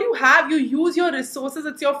use what you have, you use your resources.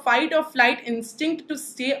 It's your fight or flight instinct to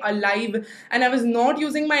stay alive. And I was not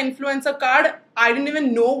using my influencer card. I didn't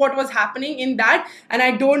even know what was happening in that, and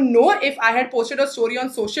I don't know if I had posted a story on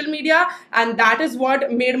social media, and that is what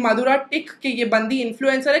made Madhura tick कि ये बंदी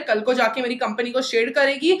influencer है, कल को जाके मेरी company को shade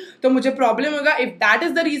करेगी तो मुझे problem होगा. If that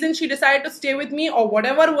is the reason she decided to stay with me or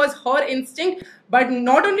whatever was her instinct. But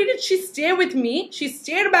not only did she stay with me, she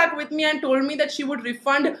stayed back with me and told me that she would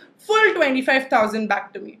refund full 25,000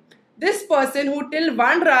 back to me. This person who till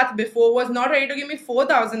one raat before was not ready to give me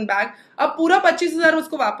 4,000 back, अब पूरा 25,000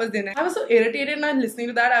 उसको वापस देना है. I was so irritated now listening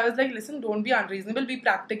to that. I was like, listen, don't be unreasonable, be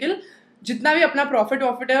practical. जितना भी अपना profit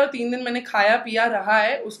वॉफिट है और 3 दिन मैंने खाया पिया रहा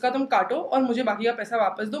है उसका तुम काटो और मुझे बाकी का पैसा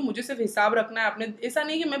वापस दो. मुझे सिर्फ हिसाब रखना है. आपने ऐसा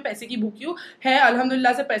नहीं कि मैं पैसे की भूखी हूँ, है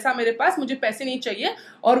अल्हम्दुलिल्लाह से पैसा मेरे पास, मुझे पैसे नहीं चाहिए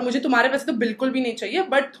और मुझे तुम्हारे पैसे तो बिल्कुल भी नहीं चाहिए,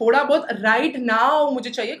 बट थोड़ा बहुत राइट नाउ मुझे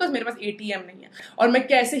चाहिए बिकॉज मेरे पास ATM नहीं है और मैं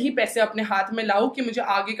कैसे ही पैसे अपने हाथ में लाऊं कि मुझे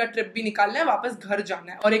आगे का ट्रिप भी निकालना है, वापस घर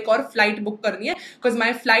जाना है और एक और फ्लाइट बुक करनी है because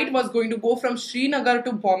my flight was going to go from Srinagar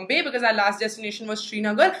to Bombay because our last destination was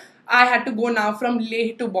Srinagar. I had to go now from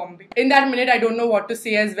Leh to Bombay. In that minute, I don't know what to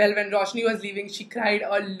say as well. When Roshni was leaving, she cried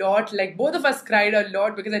a lot. Like both of us cried a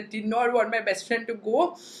lot because I did not want my best friend to go.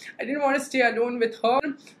 I didn't want to stay alone with her.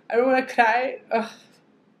 I don't want to cry.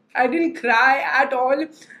 I didn't cry at all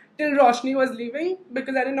till Roshni was leaving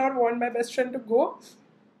because I did not want my best friend to go.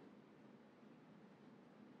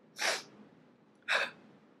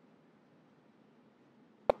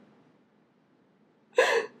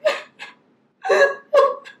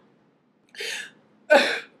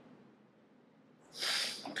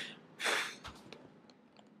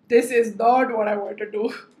 This is not what I want to do.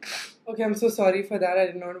 Okay, I'm so sorry for that. I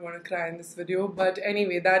did not want to cry in this video. But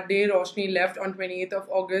anyway, that day Roshni left on 28th of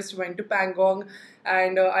August, went to Pangong,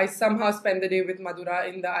 and I somehow spent the day with Madhura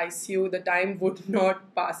in the ICU. The time would not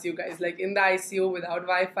pass, you guys. Like in the ICU,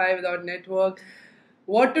 without Wi-Fi, without network.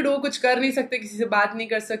 What to do? कुछ कर नहीं सकते, किसी से बात नहीं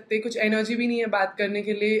कर सकते, कुछ एनर्जी भी नहीं है बात करने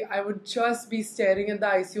के लिए. I would just be staring at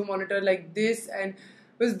the ICU monitor like this and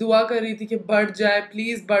बस दुआ कर रही थी कि बढ़ जाए,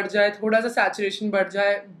 प्लीज बढ़ जाए, थोड़ा सा सैचुरेशन बढ़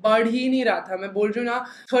जाए. बढ़ ही नहीं रहा था. मैं बोल रही हूँ ना,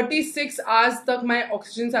 36 आवर्स तक माई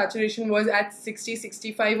oxygen saturation was at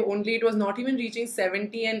 60-65 only. It was not even reaching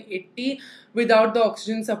 70 and 80 without the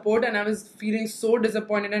oxygen support, and I was feeling so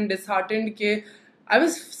disappointed and disheartened कि I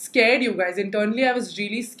was scared, you guys. Internally, I was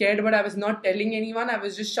really scared, but I was not telling anyone. I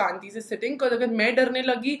was just shanti se sitting. Because अगर मैं डरने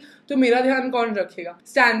लगी तो मेरा ध्यान कौन रखेगा?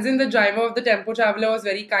 Stanzin, the driver of the tempo traveler, was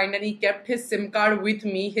very kind and he kept his SIM card with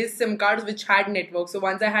me. His SIM cards which had network. So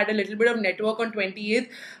once I had a little bit of network on 28th,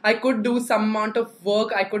 I could do some amount of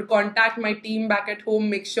work. I could contact my team back at home,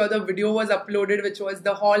 make sure the video was uploaded, which was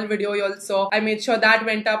the haul video you all saw. I made sure that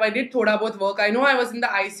went up. I did thoda bahut work. I know I was in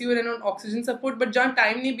the ICU and on oxygen support, but जहाँ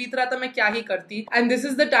time नहीं बीत रहा था मैं क्या ही करती. And this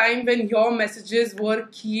is the time when your messages were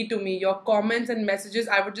key to me. Your comments and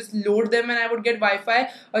messages, I would just load them and I would get Wi-Fi.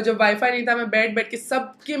 और जब Wi-Fi नहीं था मैं बैठ के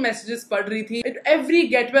सबके messages पढ़ रही थी. Every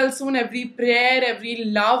get well soon, every prayer, every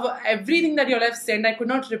love, everything that you all have sent, I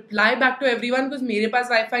could not reply back to everyone because मेरे पास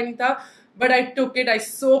Wi-Fi नहीं था. But I took it, I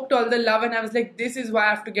soaked all the love and I was like, this is why I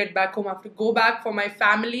have to get back home. I have to go back for my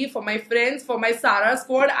family, for my friends, for my Sara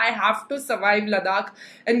squad. I have to survive Ladakh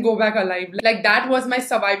and go back alive. Like that was my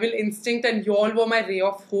survival instinct and you all were my ray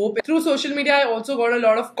of hope. Through social media, I also got a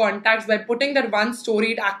lot of contacts. By putting that one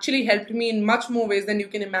story, it actually helped me in much more ways than you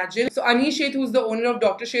can imagine. So Anish Sheths, who's the owner of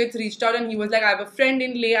Dr. Sheths, reached out and he was like, I have a friend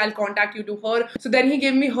in Leh, I'll contact you to her. So then he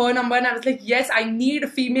gave me her number and I was like, yes, I need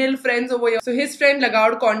female friends over here. So his friend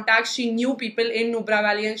Lagaud contacts, she knew people in Nubra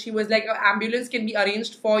Valley and she was like, an ambulance can be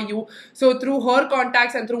arranged for you. So through her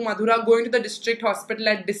contacts and through Madhura going to the district hospital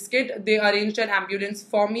at Diskit, they arranged an ambulance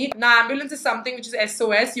for me. Now ambulance is something which is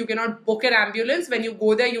SOS. You cannot book an ambulance. When you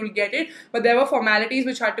go there, you'll get it. But there were formalities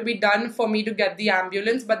which had to be done for me to get the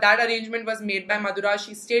ambulance. But that arrangement was made by Madhura.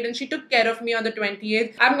 She stayed and she took care of me on the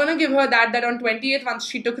 28th. I'm gonna give her that on 28th, once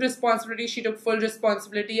she took responsibility, she took full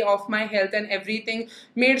responsibility of my health and everything.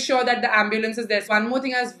 Made sure that the ambulance is there. So one more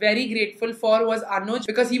thing I was very grateful grateful for was Anuj,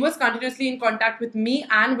 because he was continuously in contact with me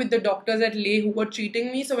and with the doctors at Leh who were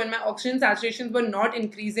treating me. So when my oxygen saturations were not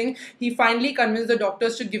increasing, he finally convinced the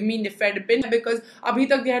doctors to give me nifedipine, because abhi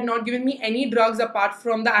tak they had not given me any drugs apart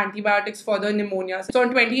from the antibiotics for the pneumonia. So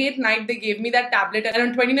on 28th night they gave me that tablet, and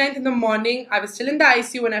on 29th in the morning I was still in the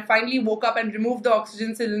ICU. When I finally woke up and removed the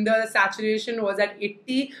oxygen cylinder, the saturation was at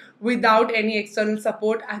 80 without any external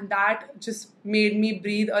support, and that just made me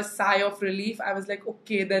breathe a sigh of relief. I was like,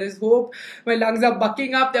 okay, there is hope. My lungs are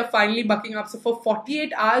bucking up. They're finally bucking up. So for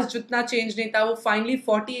 48 hours, jitna change nahi tha, wo finally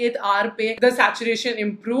 48th hour pe the saturation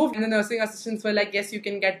improved, and the nursing assistants were like, yes, you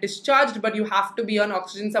can get discharged, but you have to be on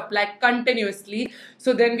oxygen supply continuously.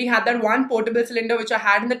 So then we had that one portable cylinder which I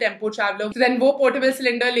had in the tempo traveler. So then wo portable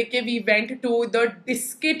cylinder leke we went to the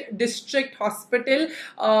Diskit District Hospital.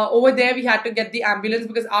 Over there we had to get the ambulance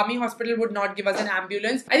because Army Hospital would not give us an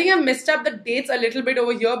ambulance. I think I messed up the dates a little bit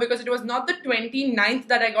over here because it was not the 29th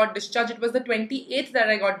that I got discharged, it was the 28th that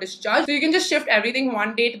I got discharged. So you can just shift everything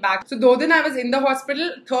one date back. So though then I was in the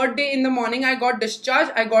hospital, third day in the morning I got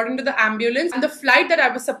discharged. I got into the ambulance, and the flight that I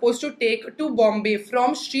was supposed to take to Bombay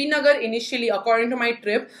from Srinagar initially, according to my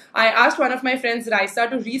trip, I asked one of my friends, Raisa,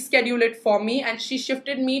 to reschedule it for me, and she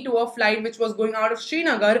shifted me to a flight which was going out of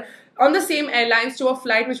Srinagar on the same airlines to a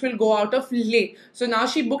flight which will go out of Leh. So now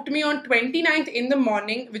she booked me on 29th in the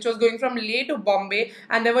morning, which was going from Leh to Bombay,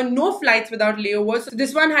 and there were no flights without layovers. So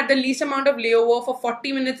this one had the least amount of layover for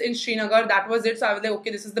 40 minutes in Srinagar. That was it. So I was like, okay,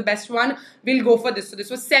 this is the best one. We'll go for this. So this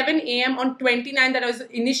was 7 AM on 29th that I was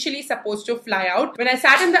initially supposed to fly out. When I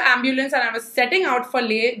sat in the ambulance and I was setting out for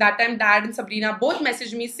Leh, that time Dad and Sabrina both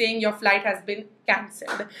messaged me saying your flight has been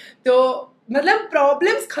cancelled. So मतलब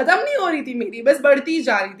problems खत्म नहीं हो रही थी मेरी, बस बढ़ती ही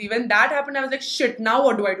जा रही थी. When that happened, I was like, shit, now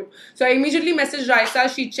what do I do? So I immediately messaged Raisa.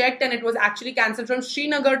 She checked and it was actually cancelled from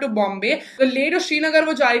Srinagar to Bombay. So Leh to Srinagar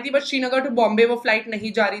वो जा रही थी, but Srinagar to Bombay वो flight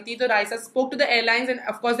नहीं जा रही थी. So Raisa spoke to the airlines, and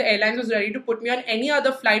of course the airlines was ready to put me on any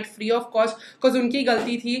other flight free of cost because उनकी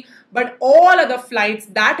गलती थी. But all other flights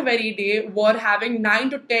that very day were having 9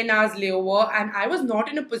 to 10 hours layover, and I was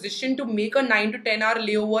not in a position to make a 9 to 10 hour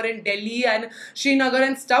layover in Delhi and Srinagar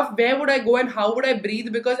and stuff. Where would I go and how would I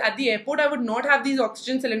breathe? Because at the airport I would not have these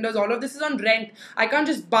oxygen cylinders. All of this is on rent. I can't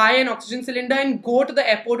just buy an oxygen cylinder and go to the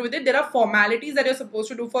airport with it. There are formalities that you're supposed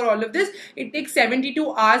to do for all of this. It takes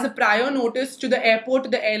 72 hours prior notice to the airport, to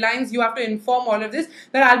the airlines. You have to inform all of this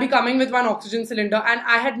that I'll be coming with one oxygen cylinder, and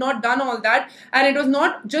I had not done all that, and it was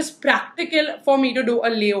not just practical for me to do a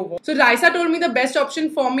layover. So Raisa told me the best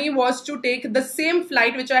option for me was to take the same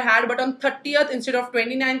flight which I had, but on 30th instead of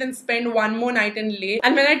 29th, and spend one more night in Leh.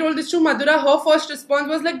 And when I told this to Madhura, her first response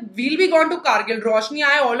was like, we'll be gone to Kargil, Roshni,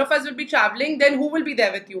 all of us will be traveling, then who will be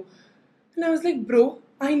there with you? And I was like, bro,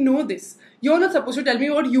 I know this. You're not supposed to tell me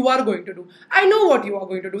what you are going to do. I know what you are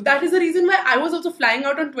going to do. That is the reason why I was also flying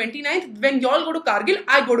out on 29th. When y'all go to Kargil,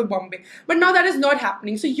 I go to Bombay. But now that is not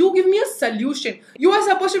happening. So you give me a solution. You are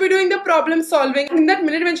supposed to be doing the problem solving. In that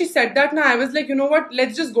minute when she said that, I was like, you know what?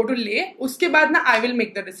 Let's just go to Leh. Uske baad I will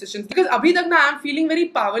make the decisions. Because abhi tak I am feeling very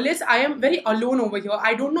powerless. I am very alone over here.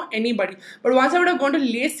 I don't know anybody. But once I would have gone to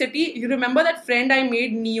Leh city, you remember that friend I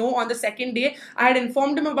made, Neo, on the second day? I had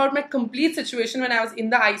informed him about my complete situation when I was in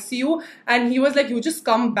the ICU. And he was like, you just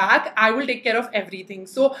come back, I will take care of everything.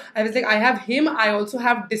 So I was like, I have him. I also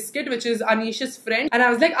have Diskit, which is Anish's friend. And I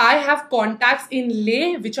was like, I have contacts in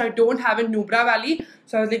Leh, which I don't have in Nubra Valley.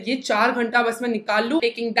 So I was like, ye 4 ghanta bas main nikal lu.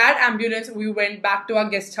 Taking that ambulance, we went back to our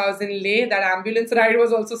guest house in Leh. That ambulance ride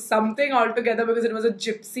was also something altogether because it was a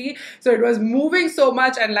gypsy. So it was moving so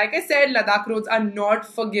much. And like I said, Ladakh roads are not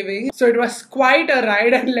forgiving. So it was quite a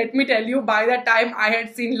ride. And let me tell you, by that time, I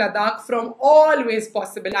had seen Ladakh from all ways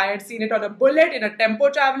possible. I had seen it on a bullet, in a tempo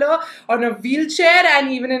traveler, on a wheelchair,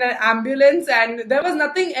 and even in an ambulance. And there was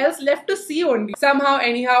nothing else left to see only. Somehow,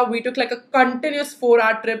 anyhow, we took like a continuous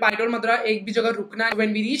 4-hour trip. I told Madhura, ek bhi jagah rukna.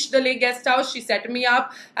 When we reached the Leh guest house, she set me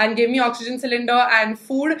up and gave me oxygen cylinder and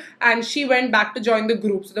food, and she went back to join the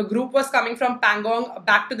group. So the group was coming from Pangong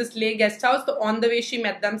back to this Leh guest house. So on the way, she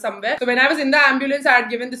met them somewhere. So when I was in the ambulance, I had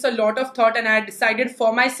given this a lot of thought, and I had decided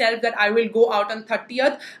for myself that I will go out on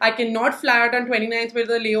 30th. I cannot fly out on 29th with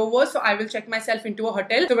the layover, so I will check myself into a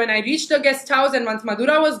hotel. So when I reached the guest house, and once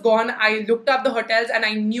Madhura was gone, I looked up the hotels, and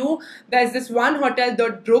I knew there's this one hotel, the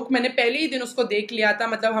Druk. मैंने पहले ही दिन उसको देख लिया था,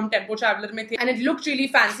 मतलब हम tempo traveller में थे, and it looked really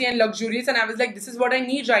fancy and luxurious, and I was like, this is what I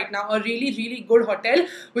need right now, a really, really good hotel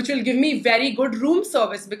which will give me very good room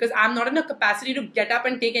service, because I'm not in a capacity to get up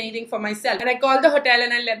and take anything for myself. And I called the hotel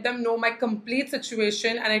and I let them know my complete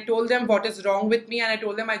situation, and I told them what is wrong with me, and I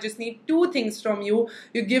told them I just need two things from you.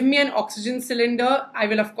 You give me an oxygen cylinder, I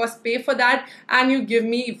will of course pay for that, and you give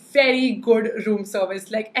me very good room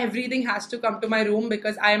service. Like, everything has to come to my room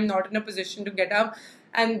because I am not in a position to get up.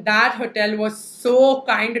 And that hotel was so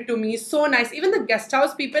kind to me, so nice. Even the guest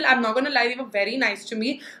house people, I'm not gonna lie, they were very nice to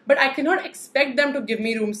me, but I cannot expect them to give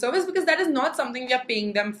me room service because that is not something we are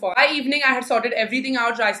paying them for. By evening, I had sorted everything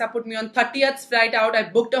out. Raisa put me on 30th flight out. I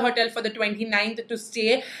booked a hotel for the 29th to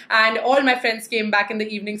stay, and all my friends came back in the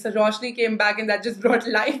evening. So Roshni came back, and that just brought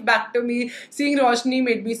life back to me. Seeing Roshni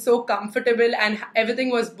made me so comfortable, and everything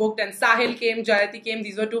was booked. And Sahil came, Jayati came.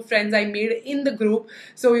 These were two friends I made in the group.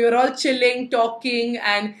 So we were all chilling, talking,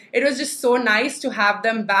 and it was just so nice to have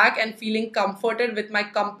them back and feeling comforted with my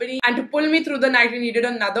company. And to pull me through the night, we needed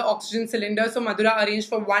another oxygen cylinder, so Madhura arranged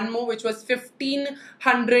for one more, which was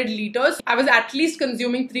 1500 liters. I was at least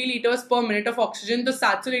consuming 3 liters per minute of oxygen, so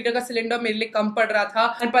 700 liter का cylinder मेरे लिए कम पड़ रहा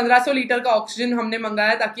था, and 1500 liter का oxygen हमने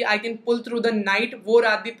मंगाया ताकि I can pull through the night. वो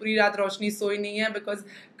रात भी पूरी रात रोशनी सोई नहीं है because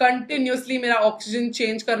continuously मेरा oxygen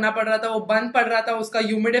change करना पड़ रहा था, वो बंद पड़ रहा था, उसका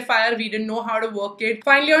humidifier we didn't know how to work it.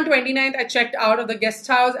 Finally on 29th I checked out of the guest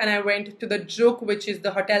house and I went to the Juk, which is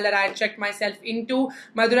the hotel that I had checked myself into.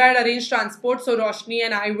 Madhura had arranged transport, so Roshni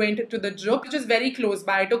and I went to the Juk, which is very close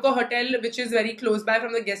by. I took a hotel which is very close by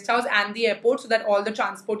from the guest house and the airport, so that all the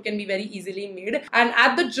transport can be very easily made. And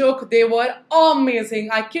at the Juk, they were amazing.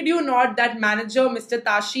 I kid you not, that manager, Mr.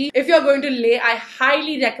 Tashi, if you're going to Leh, I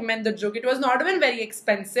highly recommend the Juk. It was not even very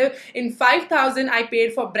expensive. In 5,000, I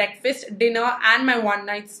paid for breakfast, dinner, and my one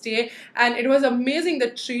night stay, and it was amazing.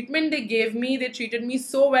 The treatment they gave me, they treated me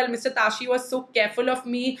so well. Mr. Tashi was so careful of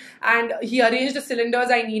me, and he arranged the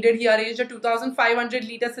cylinders I needed. He arranged a 2500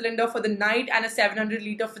 liter cylinder for the night and a 700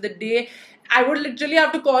 liter for the day. I would literally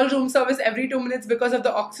have to call room service every 2 minutes because of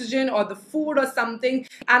the oxygen or the food or something.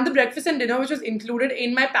 And the breakfast and dinner, which was included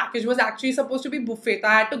in my package, was actually supposed to be buffet.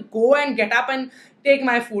 I had to go and get up and take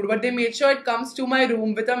my food, but they made sure it comes to my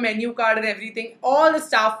room with a menu card and everything. All the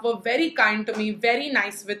staff were very kind to me, very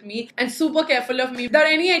nice with me, and super careful of me. Without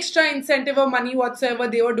any extra incentive or money whatsoever,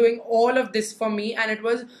 they were doing all of this for me, and it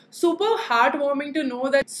was super heartwarming to know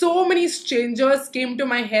that so many strangers came to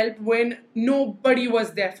my help when nobody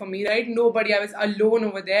was there for me, right? Nobody. I was alone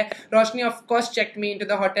over there. Roshni, of course, checked me into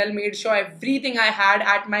the hotel, made sure everything I had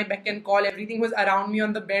at my beck and call, everything was around me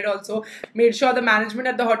on the bed also, made sure the management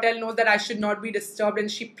at the hotel knows that I should not be disturbed, and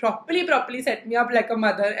she properly set me up like a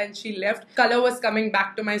mother, and she left. Color was coming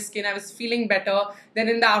back to my skin. I was feeling better. Then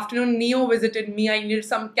in the afternoon, Neo visited me. I needed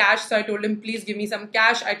some cash, so I told him, please give me some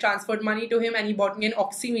cash. I transferred money to him, and he bought me an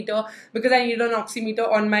oximeter because I needed an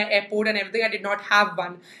oximeter on my airport and everything. I did not have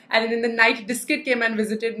one. And then in the night, Diskit came and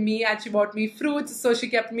visited me, and she bought me fruits, so she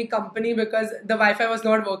kept me company because the Wi-Fi was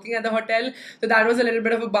not working at the hotel. So that was a little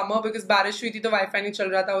bit of a bummer because बारिश हुई थी तो Wi-Fi नहीं चल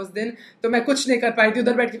रहा था उस दिन, तो मैं कुछ नहीं कर पाई थी.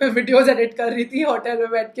 उधर बैठ के मैं वीडियोस एडिट कर रही थी होटल में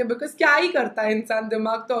बैठ के, because क्या ही करता है इंसान,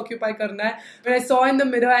 दिमाग तो ऑक्यूपाई करना है. When I saw in the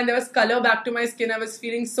mirror and there was color back to my skin, I was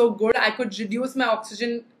feeling so good. I could reduce my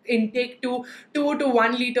oxygen intake to 2 to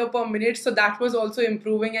 1 liter per minute, so that was also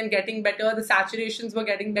improving and getting better. The saturations were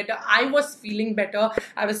getting better. I was feeling better.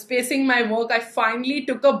 I was spacing my work. I finally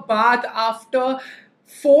took a bath after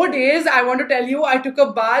 4 days. I want to tell you, I took a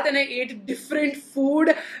bath and I ate different food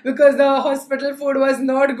because the hospital food was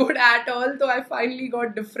not good at all. So I finally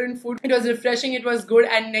got different food. It was refreshing, it was good.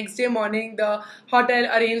 And next day morning, the hotel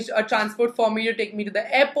arranged a transport for me to take me to the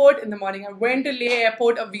airport. In the morning, I went to Leh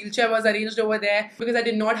airport. A wheelchair was arranged over there because I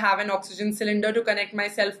did not have an oxygen cylinder to connect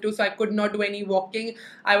myself to, so I could not do any walking.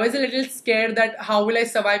 I was a little scared that how will I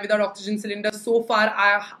survive without oxygen cylinder. So far,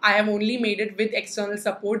 I have only made it with external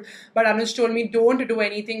support. But Anush told me, don't do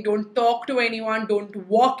anything, don't talk to anyone, don't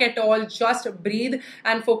walk at all, just breathe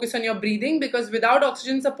and focus on your breathing, because without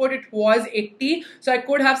oxygen support it was 80, so I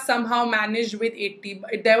could have somehow managed with 80.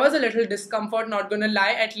 There was a little discomfort, not gonna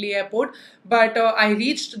lie, at Leh airport, but I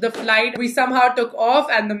reached the flight. We somehow took off,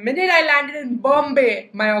 and the minute I landed in Bombay,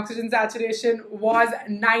 my oxygen saturation was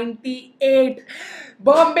 98.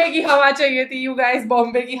 Bombay की हवा चाहिए थी, you guys.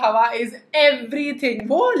 Bombay की हवा is everything.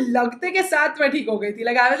 वो लगते के साथ मैं ठीक हो गई थी.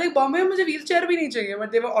 Like I was like, Bombay में मुझे wheelchair भी नहीं चाहिए,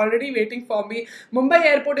 but they were already waiting for me. Mumbai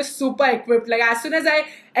airport is super equipped. Like as soon as I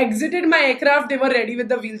exited my aircraft, they were ready with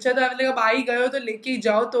the wheelchair. So I was like, अब आ ही गए हो तो लेके ही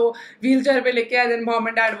जाओ. तो wheelchair पे लेके आए. Then mom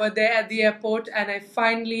and dad were there at the airport, and I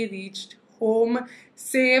finally reached home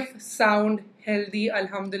safe, sound, healthy,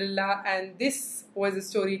 alhamdulillah. And this was a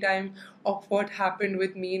story time of what happened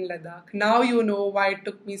with me in Ladakh. Now you know why it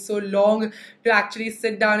took me so long to actually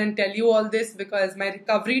sit down and tell you all this, because my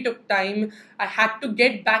recovery took time. I had to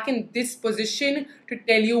get back in this position to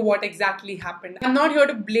tell you what exactly happened. I'm not here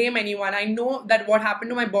to blame anyone. I know that what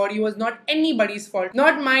happened to my body was not anybody's fault.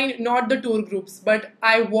 Not mine, not the tour groups. But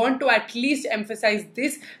I want to at least emphasize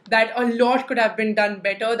this, that a lot could have been done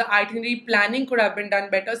better. The itinerary planning could have been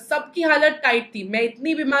done better. सबकी हालत tight थी. मैं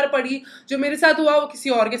इतनी बीमार पड़ी, जो मेरे साथ हुआ वो किसी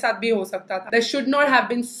और के साथ भी हो सकता था. There should not have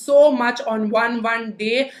been so much on one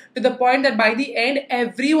day, to the point that by the end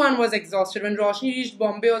everyone was exhausted. When Roshni reached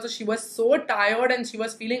Bombay also, she was so tired and she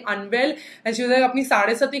was feeling unwell, and she was like अपनी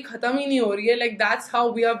 7:30 खत्म ही नहीं हो रही है. Like that's how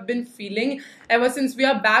we have been feeling ever since we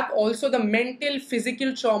are back. Also the mental,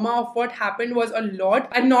 physical trauma of what happened was a lot.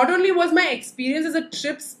 And not only was my experience as a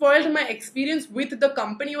trip spoiled, my experience with the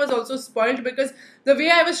company was also spoiled, because the way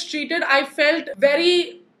I was treated, I felt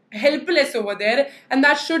very helpless over there, and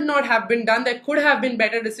that should not have been done. There could have been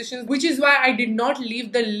better decisions, which is why I did not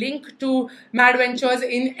leave the link to Mad Ventures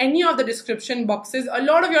in any of the description boxes. A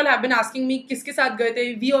lot of y'all have been asking me, kiske saath gaye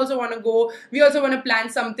the? We also want to go, we also want to plan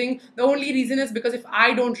something. The only reason is because if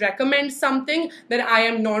I don't recommend something, then I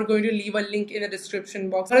am not going to leave a link in the description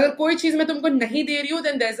box. और अगर कोई चीज मैं तुमको नहीं दे रही हूँ,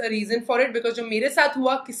 then there's a reason for it, because जो मेरे साथ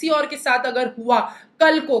हुआ, किसी और के साथ अगर हुआ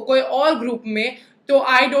कल को कोई और ग्रुप में, so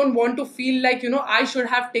I don't want to feel like, I should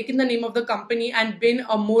have taken the name of the company and been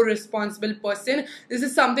a more responsible person. This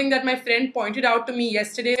is something that my friend pointed out to me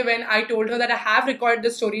yesterday when I told her that I have recorded the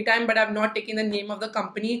story time, but I've not taken the name of the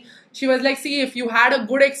company. She was like, see, if you had a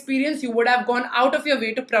good experience, you would have gone out of your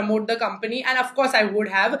way to promote the company. And of course I would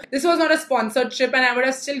have. This was not a sponsored trip, and I would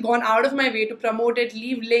have still gone out of my way to promote it,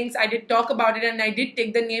 leave links. I did talk about it, and I did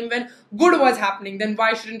take the name when good was happening. Then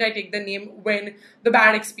why shouldn't I take the name when the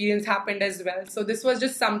bad experience happened as well? So this was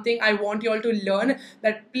just something I want you all to learn,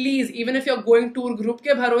 that please, even if you're going tour group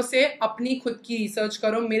के भरोसे, अपनी खुद की research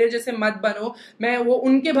करो. मेरे जैसे मत बनो. मैं वो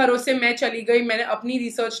उनके भरोसे मैं चली गई, मैंने अपनी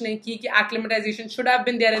research नहीं की कि acclimatization should have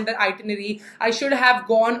been there in the itinerary. I should have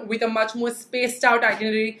gone with a much more spaced out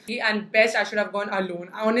itinerary, and best I should have gone alone.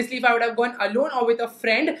 Honestly, if I would have gone alone or with a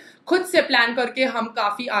friend, खुद से plan करके हम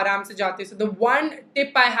काफी आराम से जाते. So the one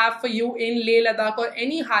tip I have for you in Leh Ladakh or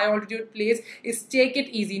any high altitude place is take it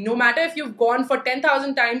easy. No matter if you've gone for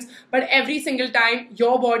 10,000 times, but every single time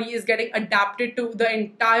your body is getting adapted to the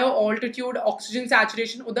entire altitude, oxygen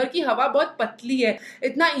saturation. उधर की हवा बहुत पतली है,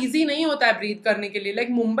 इतना easy नहीं होता है breathe करने के लिए. Like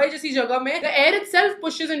Mumbai जैसी जगह में, the air itself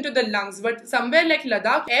pushes into the lungs, but somewhere like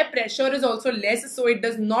Ladakh, air pressure is also less, so it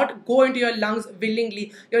does not go into your lungs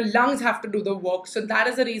willingly. Your lungs have to do the work. So that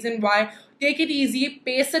is the reason why. Take it easy,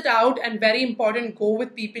 pace it out, and very important, go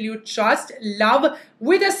with people you trust, love,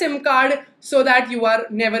 with a SIM card, so that you are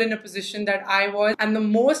never in a position that I was. And the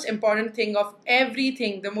most important thing of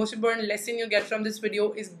everything, the most important lesson you get from this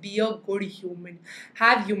video is be a good human.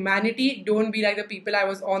 Have humanity. Don't be like the people I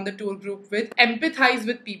was on the tour group with. Empathize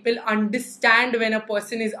with people. Understand when a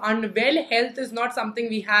person is unwell. Health is not something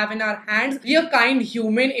we have in our hands. Be a kind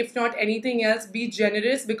human, if not anything else. Be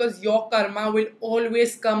generous, because your karma will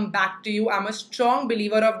always come back to you. I'm a strong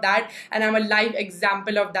believer of that, and I'm a live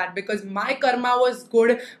example of that, because my karma was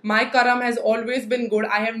good. My karma has always been good.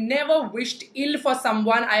 I have never wished ill for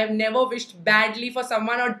someone. I have never wished badly for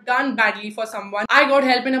someone or done badly for someone. I got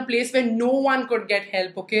help in a place where no one could get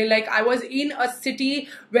help, okay? Like I was in a city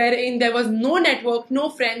wherein there was no network, no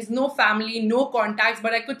friends, no family, no contacts,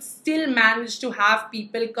 but I could still manage to have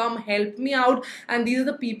people come help me out, and these are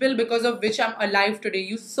the people because of which I'm alive today.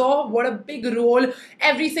 You saw what a big role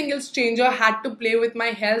every single stranger had to play with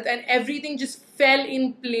my health, and everything just fell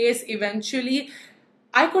in place eventually.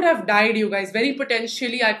 I could have died, you guys. Very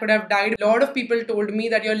potentially, I could have died. A lot of people told me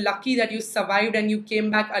that you're lucky that you survived and you came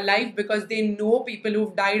back alive, because they know people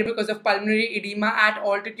who've died because of pulmonary edema at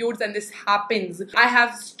altitudes, and this happens. I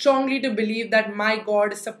have strongly to believe that my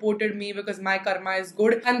God supported me because my karma is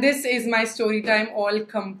good. And this is my story time all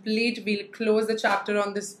complete. We'll close the chapter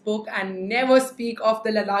on this book and never speak of the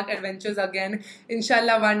Ladakh adventures again.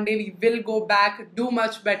 Inshallah, one day we will go back, do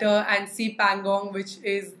much better, and see Pangong, which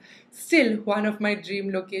is still one of my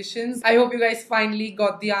dream locations. I hope you guys finally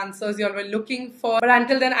got the answers you all were looking for. But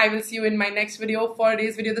until then, I will see you in my next video. For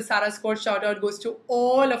today's video, the Sarah Squad shout out goes to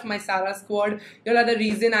all of my Sarah Squad. You all are the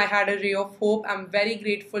reason I had a ray of hope. I'm very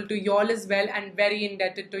grateful to y'all as well, and very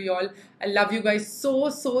indebted to y'all. I love you guys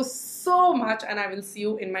so much, and I will see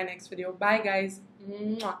you in my next video. Bye guys.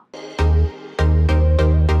 Mwah.